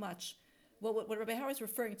so much. Well, what Rabbi Howard is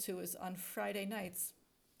referring to is on Friday nights,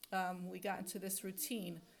 we got into this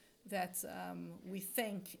routine that we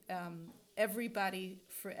thank everybody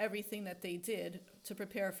for everything that they did to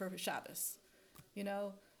prepare for Shabbos.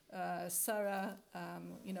 Sarah,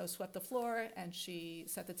 swept the floor and she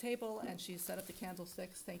set the table and she set up the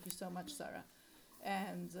candlesticks. Thank you so much, Sarah.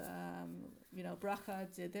 And,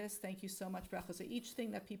 Bracha did this. Thank you so much, Bracha. So each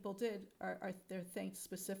thing that people did they're thanked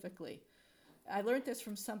specifically. I learned this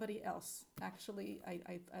from somebody else. Actually,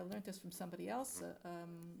 I learned this from somebody else,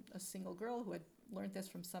 a single girl who had learned this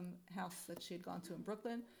from some house that she had gone to in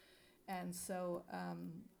Brooklyn. And so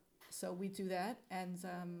we do that, and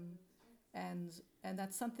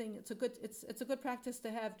that's something. It's a good practice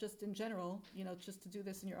to have just in general. Just to do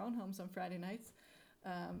this in your own homes on Friday nights.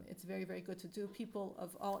 It's very, very good to do. People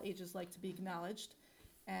of all ages like to be acknowledged,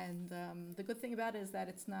 and the good thing about it is that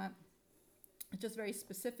it's just very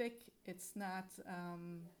specific. It's not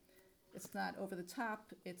over the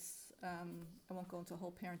top. I won't go into a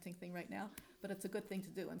whole parenting thing right now, but it's a good thing to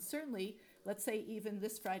do. And certainly, let's say even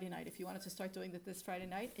this Friday night, if you wanted to start doing that this Friday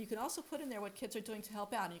night, you can also put in there what kids are doing to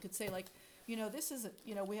help out. And you could say this is,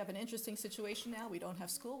 we have an interesting situation now. We don't have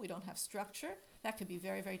school. We don't have structure. That could be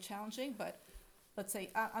very, very challenging. But let's say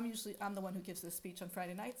I'm the one who gives the speech on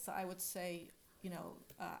Friday night. So I would say,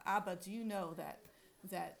 Abba, do you know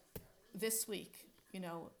that this week,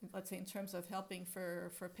 let's say in terms of helping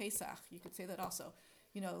for Pesach, you could say that also.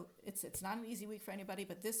 It's not an easy week for anybody,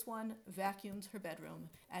 but this one vacuumed her bedroom,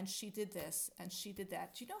 and she did this, and she did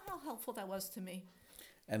that. Do you know how helpful that was to me?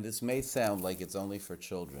 And this may sound like it's only for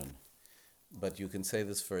children, but you can say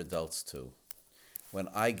this for adults too. When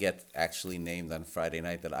I get actually named on Friday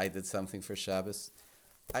night that I did something for Shabbos,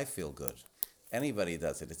 I feel good. Anybody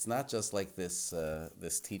does it. It's not just like this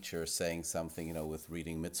teacher saying something, with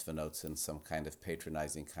reading mitzvah notes in some kind of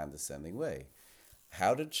patronizing, condescending way.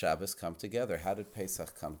 How did Shabbos come together? How did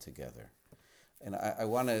Pesach come together? And I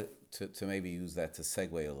wanted to maybe use that to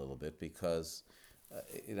segue a little bit because,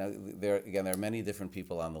 there are many different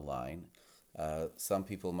people on the line. Some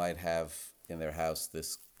people might have in their house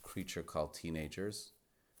this creature called teenagers.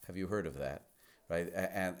 Have you heard of that? Right,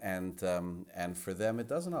 and for them it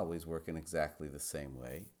doesn't always work in exactly the same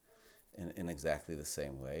way, in exactly the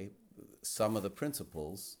same way. Some of the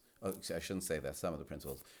principles, I shouldn't say that, some of the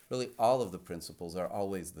principles, really all of the principles are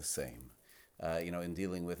always the same. In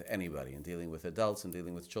dealing with anybody, in dealing with adults, in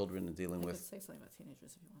dealing with children, in dealing I could with... say something about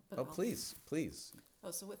teenagers if you want. But Oh, please.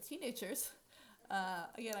 Oh, so with teenagers,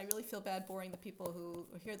 again, I really feel bad boring the people who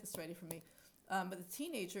hear this already from me. But the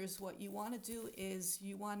teenagers, what you want to do is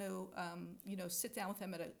you want to, sit down with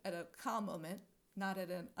them at a calm moment, not at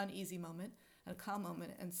an uneasy moment, at a calm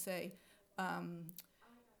moment, and say,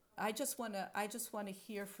 I just want to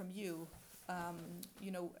hear from you,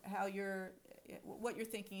 how what you're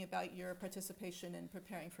thinking about your participation in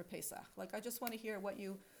preparing for Pesach. Like, I just want to hear what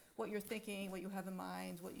you're thinking, what you have in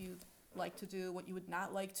mind, what you like to do, what you would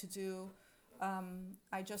not like to do.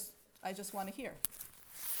 I just want to hear,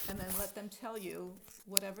 and then let them tell you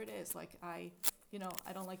whatever it is. Like, I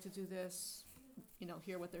don't like to do this.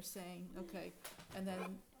 Hear what they're saying. Okay, and then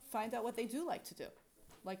find out what they do like to do.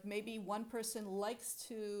 Like, maybe one person likes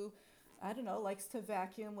to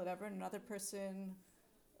vacuum, whatever, and another person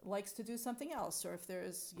likes to do something else. Or if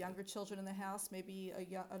there's younger children in the house, maybe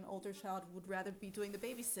an older child would rather be doing the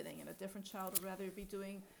babysitting, and a different child would rather be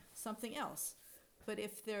doing something else. But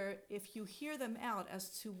if you hear them out as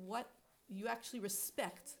to what you actually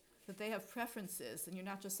respect, that they have preferences, and you're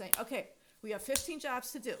not just saying, okay, we have 15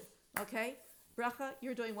 jobs to do, okay? Bracha,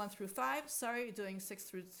 you're doing 1 through 5. Sorry, you're doing 6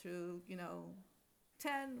 through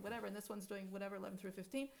 10, whatever, and this one's doing whatever, 11 through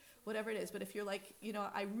 15, whatever it is. But if you're like,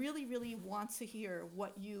 I really, really want to hear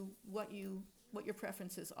what your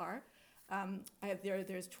preferences are.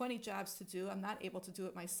 There's 20 jobs to do. I'm not able to do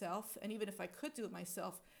it myself. And even if I could do it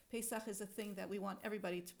myself, Pesach is a thing that we want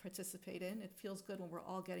everybody to participate in. It feels good when we're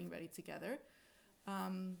all getting ready together.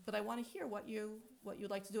 But I want to hear what you'd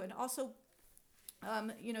like to do. And also,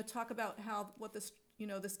 talk about what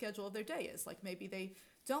the schedule of their day is. Like, maybe they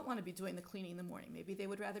don't want to be doing the cleaning in the morning. Maybe they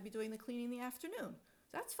would rather be doing the cleaning in the afternoon.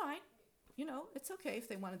 That's fine. It's okay if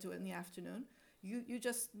they want to do it in the afternoon. You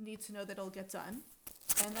just need to know that it'll get done,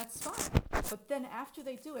 and that's fine. But then after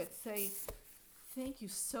they do it, say, thank you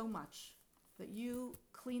so much that you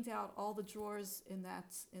cleaned out all the drawers in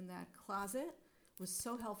that closet. It was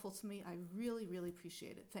so helpful to me. I really, really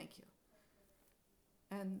appreciate it. Thank you.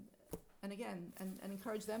 And again, and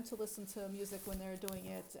encourage them to listen to music when they're doing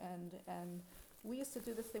it. And we used to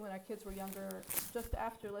do this thing when our kids were younger, just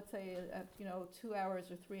after, let's say, 2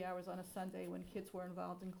 hours or 3 hours on a Sunday when kids were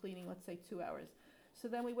involved in cleaning, let's say 2 hours. So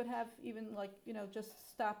then we would have even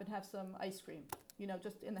just stop and have some ice cream,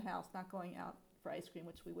 just in the house, not going out for ice cream,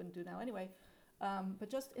 which we wouldn't do now anyway. But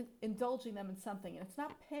just indulging them in something. And it's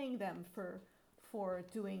not paying them for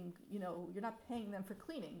doing, you're not paying them for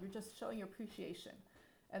cleaning. You're just showing your appreciation.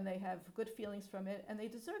 And they have good feelings from it, and they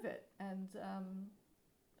deserve it. And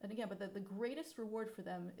again, but the greatest reward for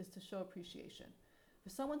them is to show appreciation.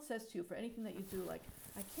 If someone says to you, for anything that you do, like,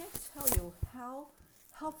 I can't tell you how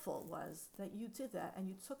helpful it was that you did that and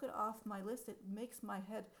you took it off my list, it makes my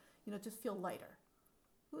head, just feel lighter.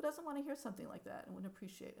 Who doesn't want to hear something like that and would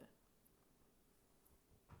appreciate it?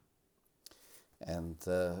 And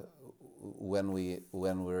when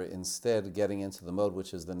we're instead getting into the mode,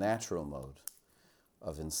 which is the natural mode,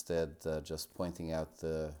 of instead just pointing out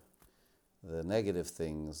the negative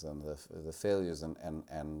things and the failures,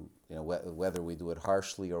 and whether we do it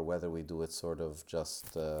harshly or whether we do it sort of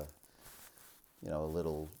just a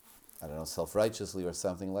little, I don't know, self-righteously or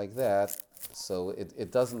something like that. So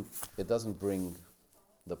it doesn't bring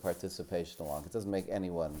the participation along. It doesn't make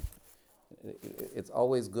anyone. It's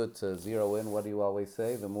always good to zero in. What do you always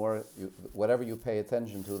say? The more whatever you pay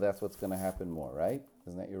attention to, that's what's going to happen more, right?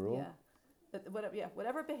 Isn't that your rule? Yeah.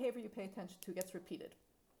 Whatever behavior you pay attention to gets repeated.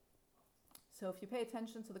 So if you pay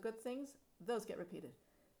attention to the good things, those get repeated.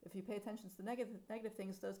 If you pay attention to the negative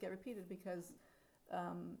things, those get repeated because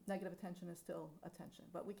negative attention is still attention.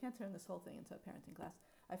 But we can't turn this whole thing into a parenting class.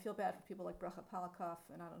 I feel bad for people like Bracha Palakoff,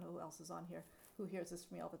 and I don't know who else is on here, who hears this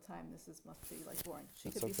from me all the time. Must be like boring. She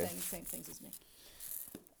could be saying the same things as me.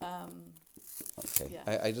 Okay.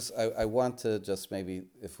 Yeah. I want to just maybe,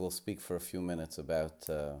 if we'll speak for a few minutes about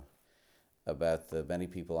the many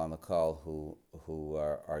people on the call who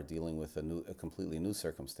are dealing with a completely new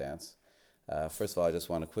circumstance. First of all, I just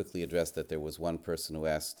want to quickly address that there was one person who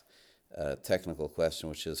asked a technical question,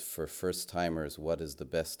 which is, for first-timers, what is the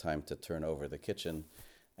best time to turn over the kitchen?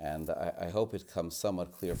 And I hope it comes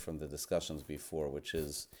somewhat clear from the discussions before, which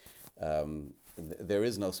is there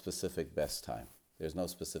is no specific best time. There's no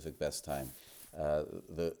specific best time.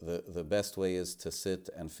 The best way is to sit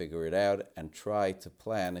and figure it out and try to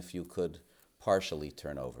plan if you could partially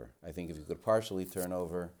turn over. I think if you could partially turn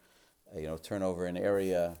over an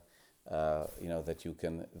area, that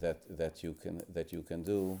you can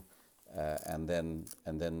do, and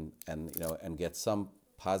get some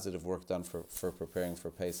positive work done for preparing for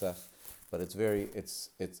Pesach. But it's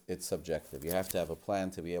subjective. You have to have a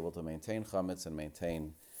plan to be able to maintain chametz and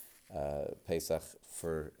maintain Pesach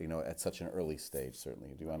for at such an early stage.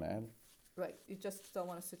 Certainly. Do you want to add? Right. You just don't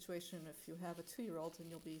want a situation if you have a 2-year-old and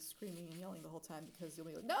you'll be screaming and yelling the whole time because you'll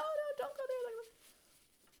be like, no, don't go there.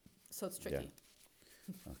 So it's tricky.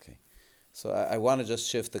 Yeah. Okay. So I want to just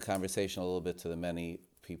shift the conversation a little bit to the many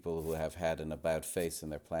people who have had an about face in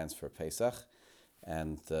their plans for Pesach,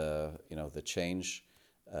 and the change,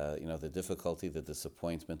 the difficulty, the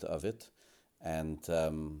disappointment of it, and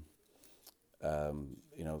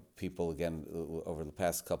people again over the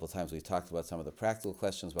past couple of times we talked about some of the practical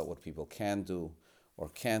questions about what people can do or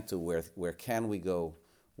can't do. Where can we go?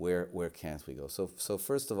 Where can't we go? So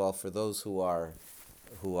first of all, for those who are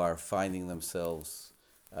finding themselves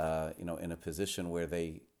in a position where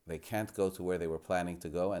they can't go to where they were planning to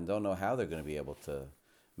go and don't know how they're going to be able to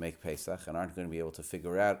make Pesach and aren't going to be able to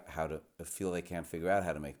figure out feel they can't figure out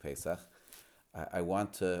how to make Pesach, I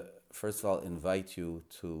want to first of all invite you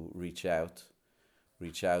to reach out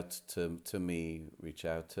to me, reach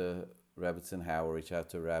out to Rebbetzin Hauer, reach out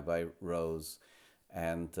to Rabbi Rose,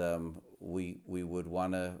 and we would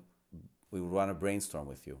want to brainstorm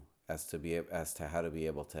with you as to how to be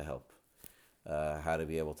able to help. How to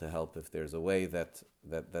be able to help if there's a way that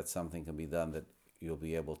something can be done that you'll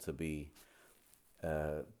be able to be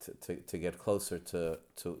to get closer to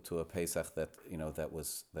a Pesach that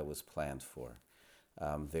was planned for.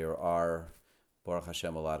 There are, Baruch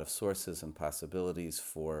Hashem, a lot of sources and possibilities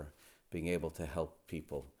for being able to help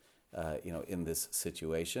people in this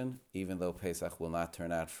situation, even though Pesach will not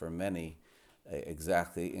turn out for many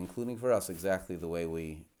exactly, including for us, exactly the way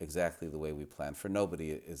we planned. For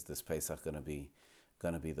nobody is this Pesach going to be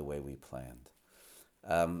the way we planned.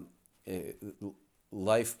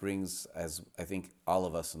 Life brings, as I think all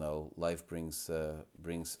of us know, life brings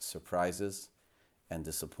surprises and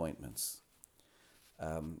disappointments.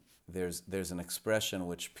 There's an expression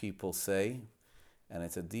which people say, and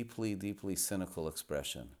it's a deeply, deeply cynical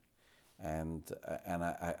expression, and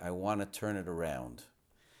I want to turn it around.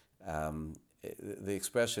 The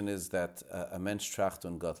expression is that a Mensch tracht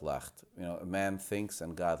und Gott lacht. A man thinks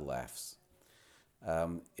and God laughs.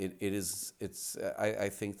 I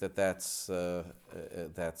think that's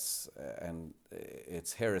and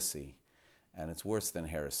it's heresy, and it's worse than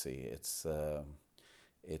heresy.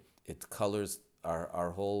 It colors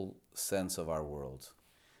our whole sense of our world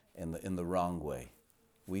in the wrong way.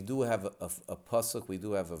 We do have a pasuk, we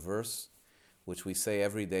do have a verse, which we say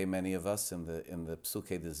every day, many of us, in the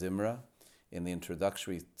Psukei de Zimra, in the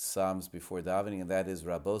introductory psalms before davening, and that is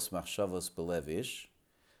Rabos Machshavos Belev Ish,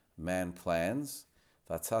 man plans,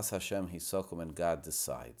 Vatzas Hashem Hisokum, and God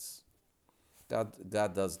decides.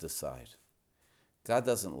 God does decide. God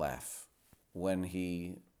doesn't laugh when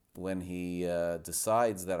He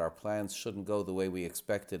decides that our plans shouldn't go the way we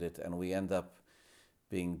expected it, and we end up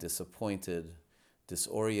being disappointed,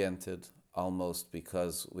 disoriented, almost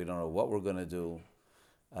because we don't know what we're going to do.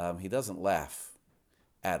 He doesn't laugh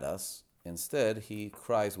at us. Instead, He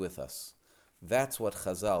cries with us. That's what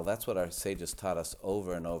Chazal, that's what our sages taught us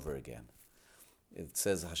over and over again. It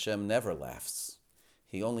says Hashem never laughs.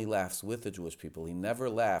 He only laughs with the Jewish people. He never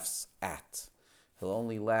laughs at. He'll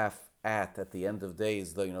only laugh at the end of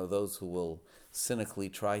days, those who will cynically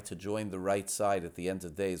try to join the right side at the end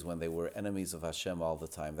of days when they were enemies of Hashem all the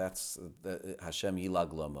time. That's Hashem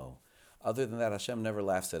Yilag Lomo. Other than that, Hashem never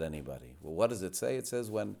laughs at anybody. Well, what does it say? It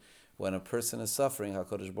says when a person is suffering,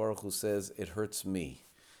 HaKadosh Baruch Hu says, it hurts me.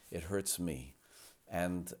 It hurts me.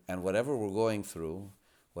 And whatever we're going through,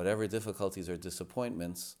 whatever difficulties or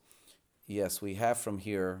disappointments, yes, we have from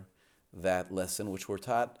here that lesson which we're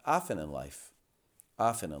taught often in life,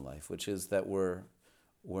 which is that we're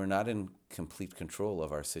not in complete control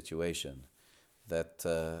of our situation, that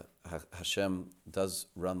Hashem does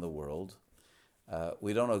run the world.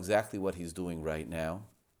 We don't know exactly what He's doing right now.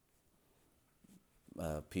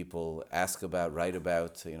 People write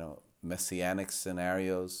about, messianic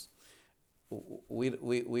scenarios.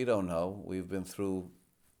 We don't know. We've been through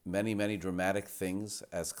many, many dramatic things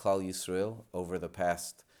as Klal Yisrael over the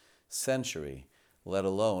past century, let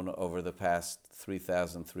alone over the past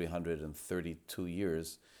 3,332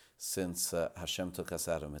 years since Hashem took us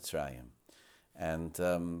out of Mitzrayim.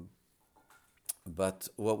 And but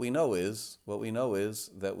what we know is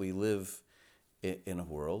that we live in a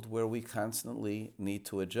world where we constantly need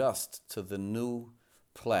to adjust to the new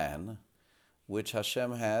plan which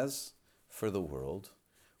Hashem has for the world,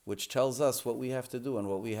 which tells us what we have to do and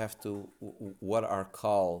what our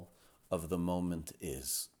call of the moment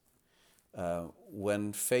is.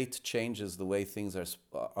 When fate changes the way things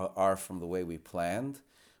are from the way we planned,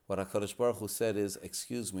 what HaKadosh Baruch Hu said is,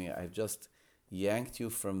 excuse me, I've just yanked you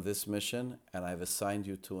from this mission and I've assigned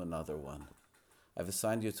you to another one. I've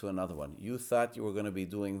assigned you to another one. You thought you were going to be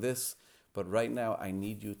doing this, but right now I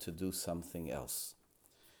need you to do something else.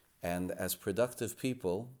 And as productive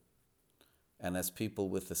people, and as people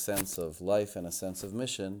with a sense of life and a sense of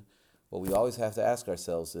mission, what we always have to ask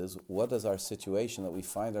ourselves is, what does our situation that we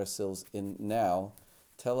find ourselves in now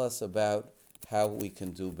tell us about how we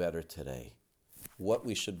can do better today? What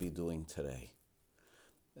we should be doing today?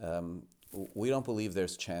 We don't believe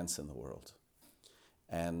there's chance in the world.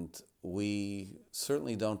 And we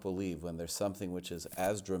certainly don't believe when there's something which is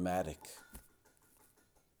as dramatic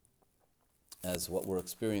as what we're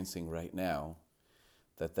experiencing right now,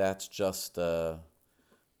 that that's just a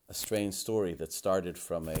strange story that started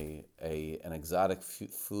from an exotic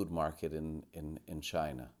food market in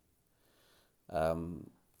China.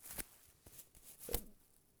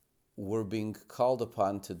 We're being called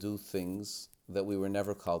upon to do things that we were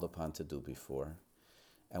never called upon to do before.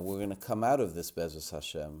 And we're going to come out of this Be'ezus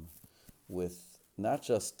Hashem with not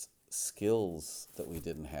just skills that we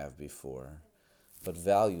didn't have before, but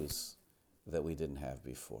values that we didn't have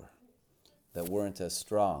before, that weren't as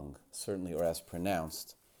strong, certainly, or as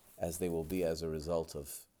pronounced as they will be as a result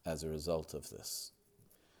of this.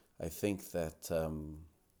 I think that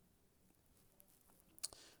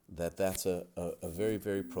that's a very,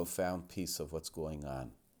 very profound piece of what's going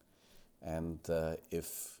on. And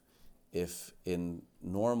if in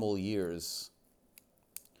normal years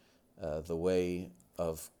the way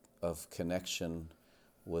of connection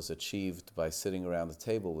was achieved by sitting around the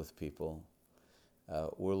table with people,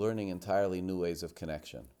 we're learning entirely new ways of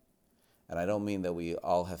connection. And I don't mean that we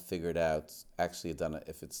all have figured out, actually done it,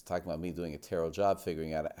 if it's talking about me doing a terrible job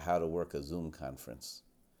figuring out how to work a Zoom conference.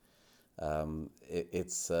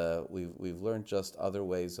 We've learned just other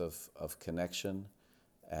ways of connection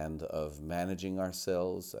and of managing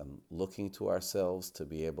ourselves and looking to ourselves to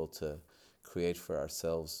be able to create for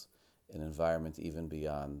ourselves an environment even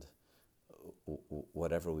beyond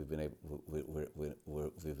whatever we've been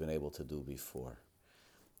able to do before.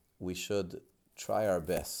 We should try our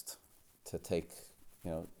best to take,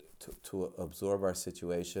 to absorb our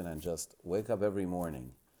situation and just wake up every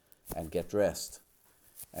morning and get dressed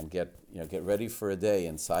and get ready for a day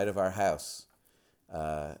inside of our house,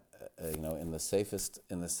 in the safest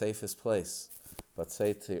place, but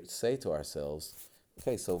say to ourselves,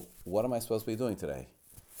 okay, so what am I supposed to be doing today?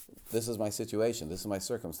 This is my situation. This is my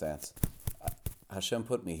circumstance. Hashem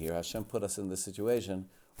put me here. Hashem put us in this situation.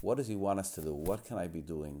 What does He want us to do? What can I be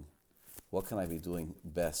doing? What can I be doing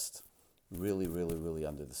best? Really, really, really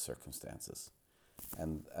under the circumstances.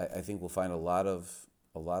 And I think we'll find a lot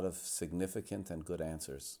of significant and good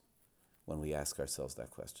answers when we ask ourselves that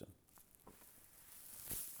question.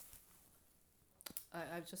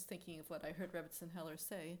 I'm just thinking of what I heard Rebbetzin Heller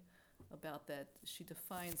say about that she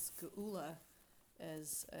defines Geula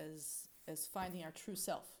as finding our true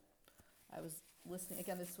self. I was listening,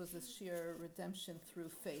 again, this was the sheer redemption through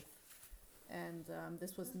faith. And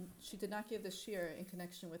she did not give this sheer in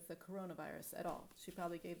connection with the coronavirus at all. She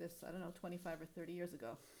probably gave this, 25 or 30 years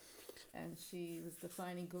ago. And she was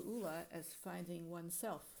defining Geula as finding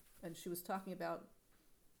oneself. And she was talking about,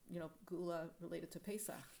 Geula related to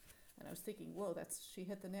Pesach. And I was thinking, whoa, she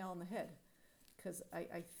hit the nail on the head. Because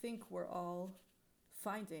I think we're all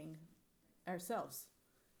finding ourselves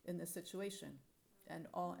in this situation. And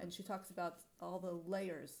she talks about all the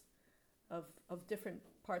layers of different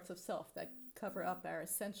parts of self that cover up our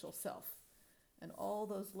essential self. And all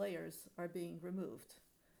those layers are being removed.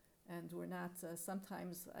 And we're not,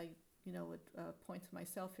 sometimes I, would point to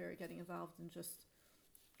myself here getting involved in just,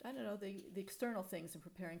 the external things in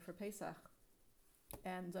preparing for Pesach.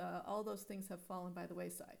 And all those things have fallen by the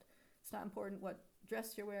wayside. It's not important what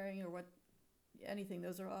dress you're wearing or what anything.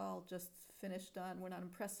 Those are all just finished, done. We're not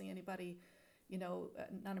impressing anybody,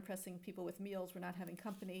 not impressing people with meals. We're not having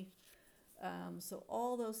company. So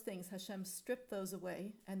all those things, Hashem stripped those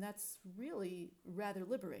away, and that's really rather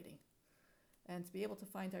liberating. And to be able to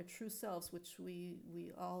find our true selves, which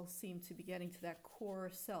we all seem to be getting to that core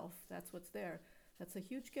self, that's what's there. That's a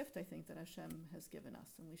huge gift, I think, that Hashem has given us,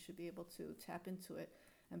 and we should be able to tap into it.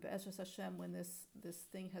 And Be'ezras Hashem, when this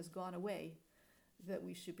thing has gone away, that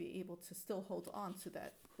we should be able to still hold on to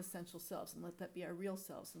that essential selves and let that be our real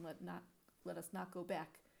selves, and let us not go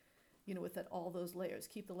back, with all those layers.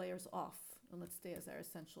 Keep the layers off, and let's stay as our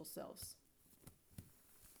essential selves.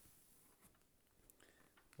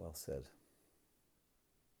 Well said.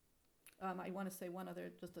 I want to say one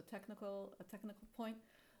other, just a technical point.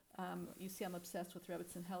 You see, I'm obsessed with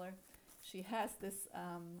Rebbetzin Heller, she has this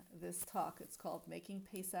talk. It's called Making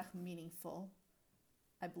Pesach Meaningful.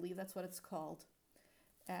 I believe that's what it's called.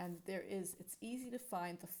 And it's easy to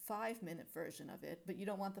find the 5-minute version of it, but you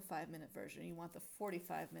don't want the 5-minute version. You want the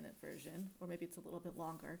 45-minute version, or maybe it's a little bit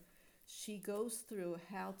longer. She goes through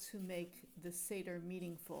how to make the Seder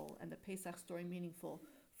meaningful and the Pesach story meaningful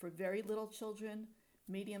for very little children,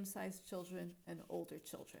 medium-sized children, and older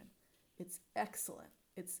children. It's excellent.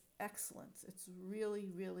 It's excellent. It's really,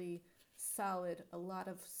 really solid, a lot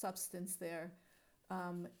of substance there.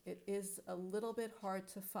 It is a little bit hard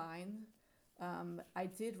to find. I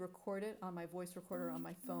did record it on my voice recorder on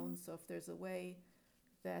my phone, so if there's a way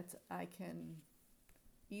that I can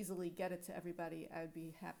easily get it to everybody, I'd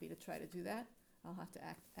be happy to try to do that. I'll have to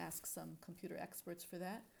ask some computer experts for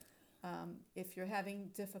that. If you're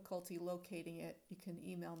having difficulty locating it, you can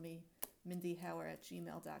email me,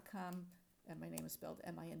 mindyhauer@gmail.com, and my name is spelled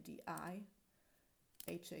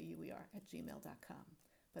MINDIHAUER@gmail.com.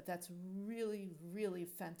 But that's really, really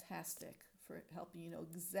fantastic for helping you know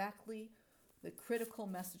exactly the critical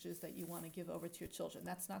messages that you want to give over to your children.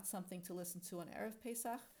 That's not something to listen to on Erev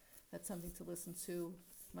Pesach. That's something to listen to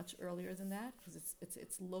much earlier than that, because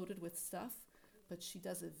it's loaded with stuff. But she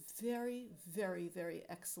does a very, very, very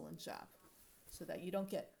excellent job, so that you don't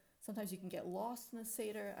get. Sometimes you can get lost in the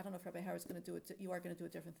Seder. I don't know if Rabbi Howard is going to do it. You are going to do a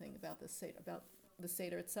different thing about the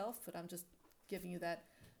Seder itself, but I'm just giving you that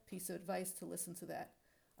piece of advice to listen to that.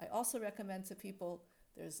 I also recommend to people.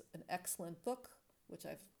 There's an excellent book which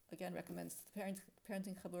I've again recommend to the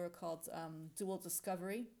parenting chabura called Dual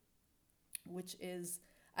Discovery, which is.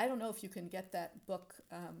 I don't know if you can get that book,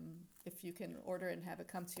 if you can order it and have it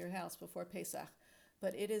come to your house before Pesach,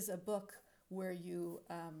 but it is a book where you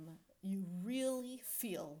really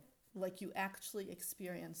feel like you actually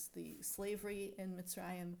experience the slavery in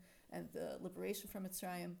Mitzrayim and the liberation from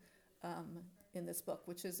Mitzrayim in this book,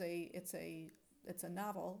 which is it's a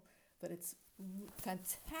novel, but it's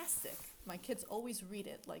fantastic. My kids always read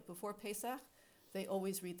it, like before Pesach, they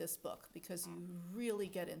always read this book because you really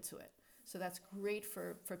get into it. So that's great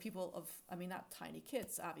for people of, I mean, not tiny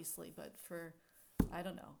kids, obviously, but for, I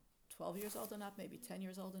don't know, 12 years old and up, maybe 10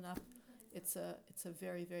 years old and up. It's a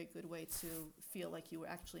very, very good way to feel like you were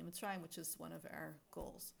actually in Mitzrayim, which is one of our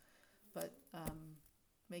goals. But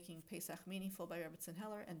Making Pesach Meaningful by Rebbetzin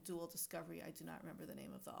Heller and Dual Discovery, I do not remember the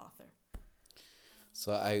name of the author.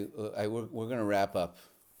 So we're going to wrap up.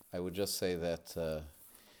 I would just say that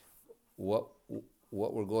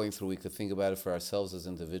what we're going through, we could think about it for ourselves as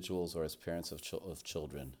individuals or as parents of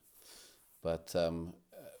children. But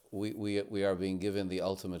we are being given the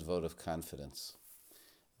ultimate vote of confidence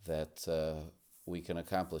that we can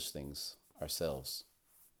accomplish things ourselves.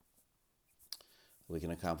 We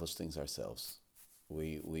can accomplish things ourselves.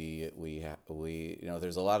 We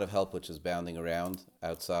there's a lot of help which is bounding around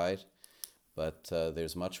outside, but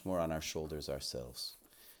there's much more on our shoulders ourselves.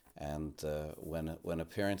 And when a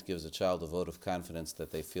parent gives a child a vote of confidence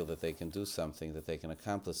that they feel that they can do something, that they can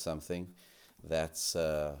accomplish something, that's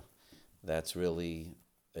really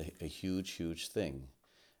a huge, huge thing.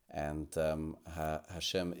 And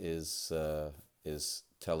Hashem is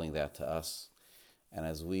telling that to us. And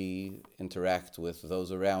as we interact with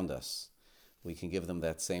those around us, we can give them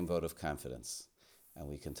that same vote of confidence, and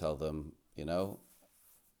we can tell them,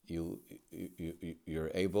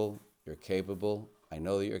 you're able, you're capable. I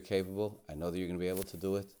know that you're capable. I know that you're going to be able to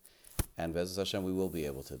do it. And Be'ezus Hashem, we will be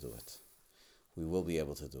able to do it. We will be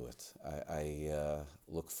able to do it. I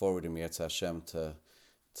look forward, in Mirz Hashem,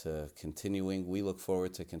 to continuing. We look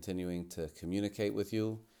forward to continuing to communicate with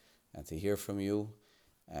you and to hear from you.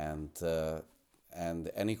 And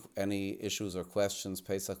any issues or questions,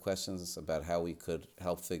 Pesach questions about how we could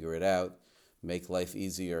help figure it out, make life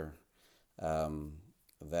easier,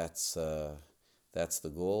 that's the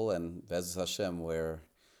goal. And Be'ezus Hashem, where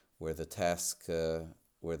the task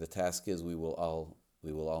is, we will all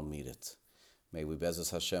meet it. May we,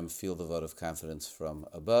 Be'ezus Hashem, feel the vote of confidence from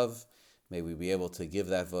above. May we be able to give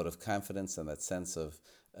that vote of confidence and that sense of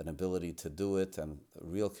an ability to do it, and a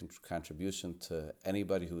real contribution to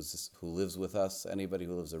anybody who lives with us, anybody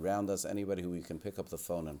who lives around us, anybody who we can pick up the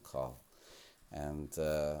phone and call. And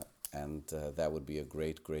that would be a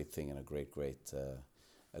great, great thing and a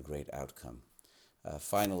great outcome.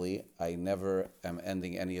 Finally, I never am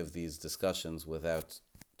ending any of these discussions without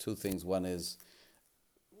two things. One is,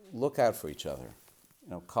 look out for each other.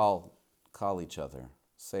 Call each other.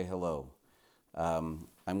 Say hello. I'm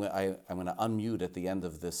going to unmute at the end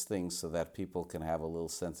of this thing so that people can have a little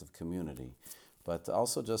sense of community. But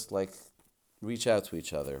also just reach out to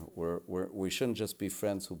each other. We shouldn't just be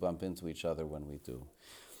friends who bump into each other when we do.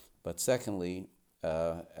 But secondly,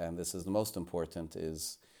 and this is the most important,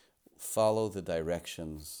 is follow the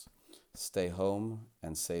directions. Stay home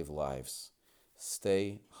and save lives.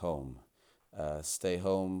 Stay home. Stay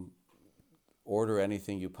home. Order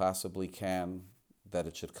anything you possibly can that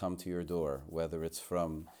it should come to your door, whether it's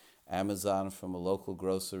from Amazon, from a local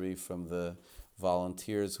grocery, from the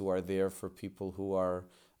volunteers who are there for people who are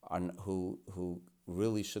who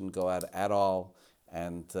really shouldn't go out at all,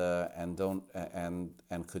 and don't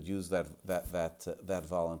and could use that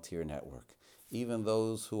volunteer network. Even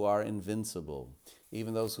those who are invincible,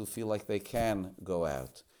 even those who feel like they can go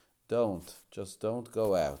out, don't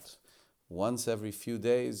go out. Once every few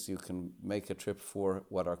days, you can make a trip for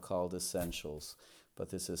what are called essentials. But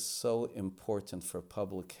this is so important for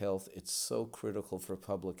public health. It's so critical for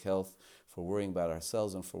public health, for worrying about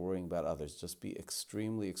ourselves and for worrying about others. Just be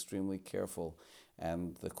extremely, extremely careful.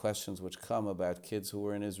 And the questions which come about kids who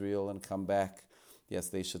are in Israel and come back, yes,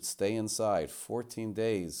 they should stay inside 14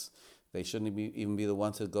 days. They shouldn't even be the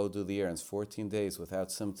one to go do the errands. 14 days without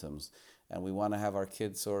symptoms. And we want to have our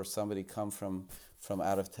kids or somebody come from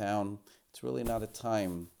out of town. It's really not a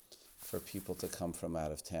time for people to come from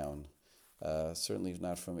out of town. Certainly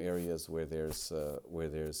not from areas where there's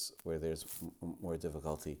more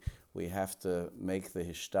difficulty. We have to make the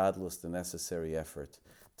hishtadlus, the necessary effort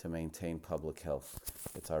to maintain public health.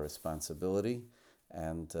 It's our responsibility,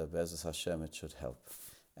 and Be'ezus Hashem, it should help.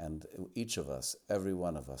 And each of us, every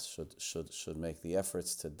one of us, should make the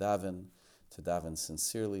efforts to daven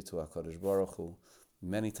sincerely to HaKadosh Baruch Hu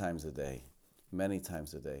many times a day,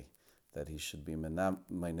 that he should be Maineh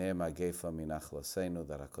Magefa Minach Laseinu,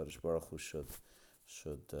 that HaKadosh Baruch Hu should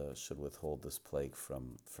withhold this plague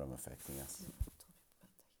from affecting us.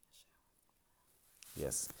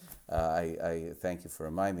 Yes, I thank you for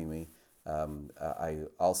reminding me. I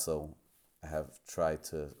also have tried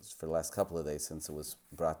to, for the last couple of days, since it was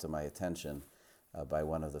brought to my attention by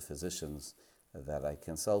one of the physicians that I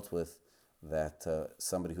consult with, that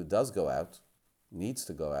somebody who does go out, needs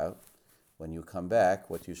to go out, when you come back,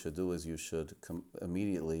 what you should do is you should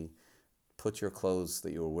immediately put your clothes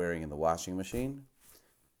that you were wearing in the washing machine,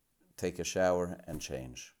 take a shower, and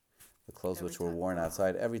change. The clothes which were worn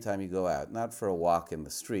outside every time you go out, not for a walk in the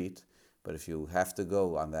street, but if you have to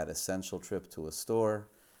go on that essential trip to a store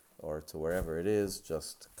or to wherever it is,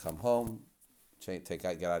 just come home, get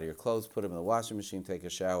out of your clothes, put them in the washing machine, take a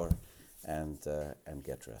shower, and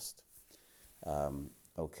get dressed.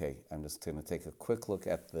 Okay, I'm just going to take a quick look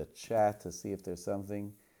at the chat to see if there's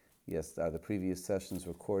something. Yes, are the previous sessions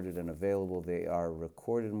recorded and available? They are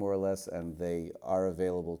recorded more or less, and they are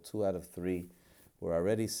available. 2 out of 3 were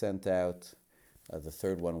already sent out. The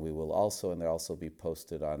third one we will also, and they'll also be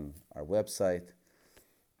posted on our website.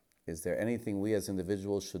 Is there anything we as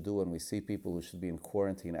individuals should do when we see people who should be in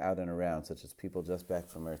quarantine out and around, such as people just back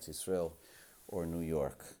from Eretz Yisrael or New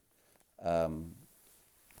York?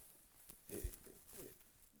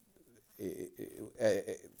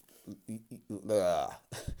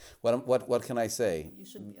 What can I say? You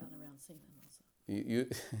shouldn't be out and around seeing them also. You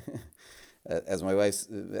as my wife,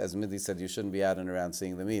 as Mindy said, you shouldn't be out and around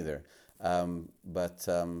seeing them either. But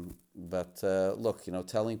look,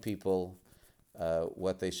 telling people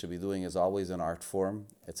what they should be doing is always an art form.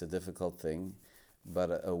 It's a difficult thing,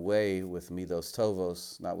 but a way with midos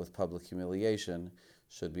tovos, not with public humiliation,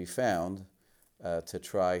 should be found to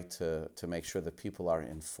try to make sure that people are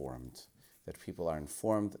informed. That people are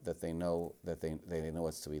informed, that they know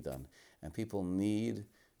what's to be done, and people need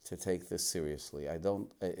to take this seriously.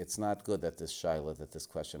 It's not good that this shaila, that this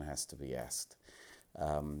question has to be asked.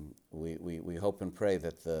 We hope and pray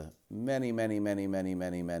that the many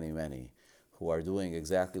who are doing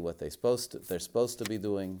exactly what they're supposed to be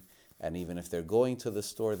doing, and even if they're going to the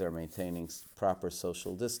store, they're maintaining proper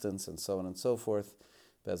social distance and so on and so forth.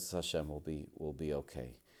 Be'ezus Hashem will be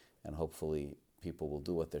okay, and hopefully people will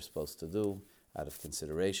do what they're supposed to do out of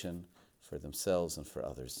consideration for themselves and for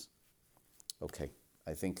others. Okay,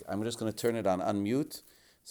 I think I'm just going to turn it on unmute